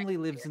my Maybe family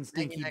next lives year, in maybe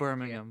stinky next year.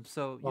 Birmingham,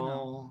 so you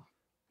know.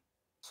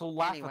 So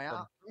laugh Anyway, at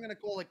them. I'm gonna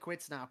call it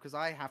quits now because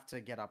I have to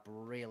get up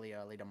really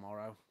early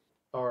tomorrow.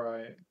 All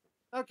right.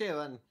 Okay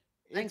then.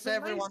 Thanks, It's been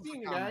everyone, nice for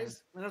seeing you coming.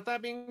 guys. And with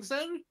that being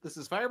said, this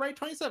is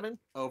Firebright27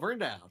 over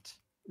and out.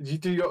 You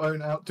do your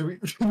own out. Do we?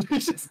 we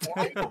just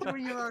Why are you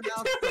doing your own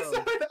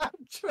outro?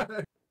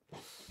 outro.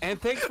 And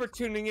thanks for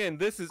tuning in.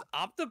 This is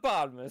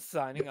Optibotimus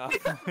signing off.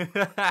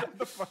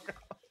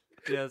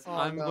 Yes, Oh,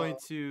 I'm going no.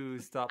 to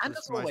stop And this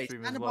as my always,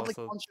 stream as Phantom well. Public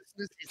So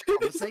Consciousness is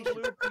conversation.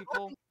 Salute,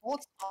 people.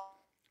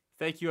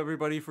 thank you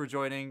everybody for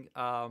joining.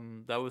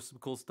 That was some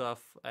cool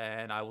stuff,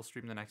 and I will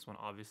stream the next one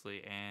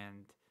obviously.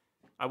 And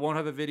I won't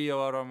have a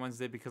video out on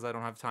Wednesday because I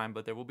don't have time,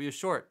 but there will be a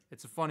short.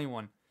 It's a funny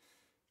one.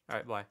 All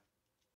right, bye.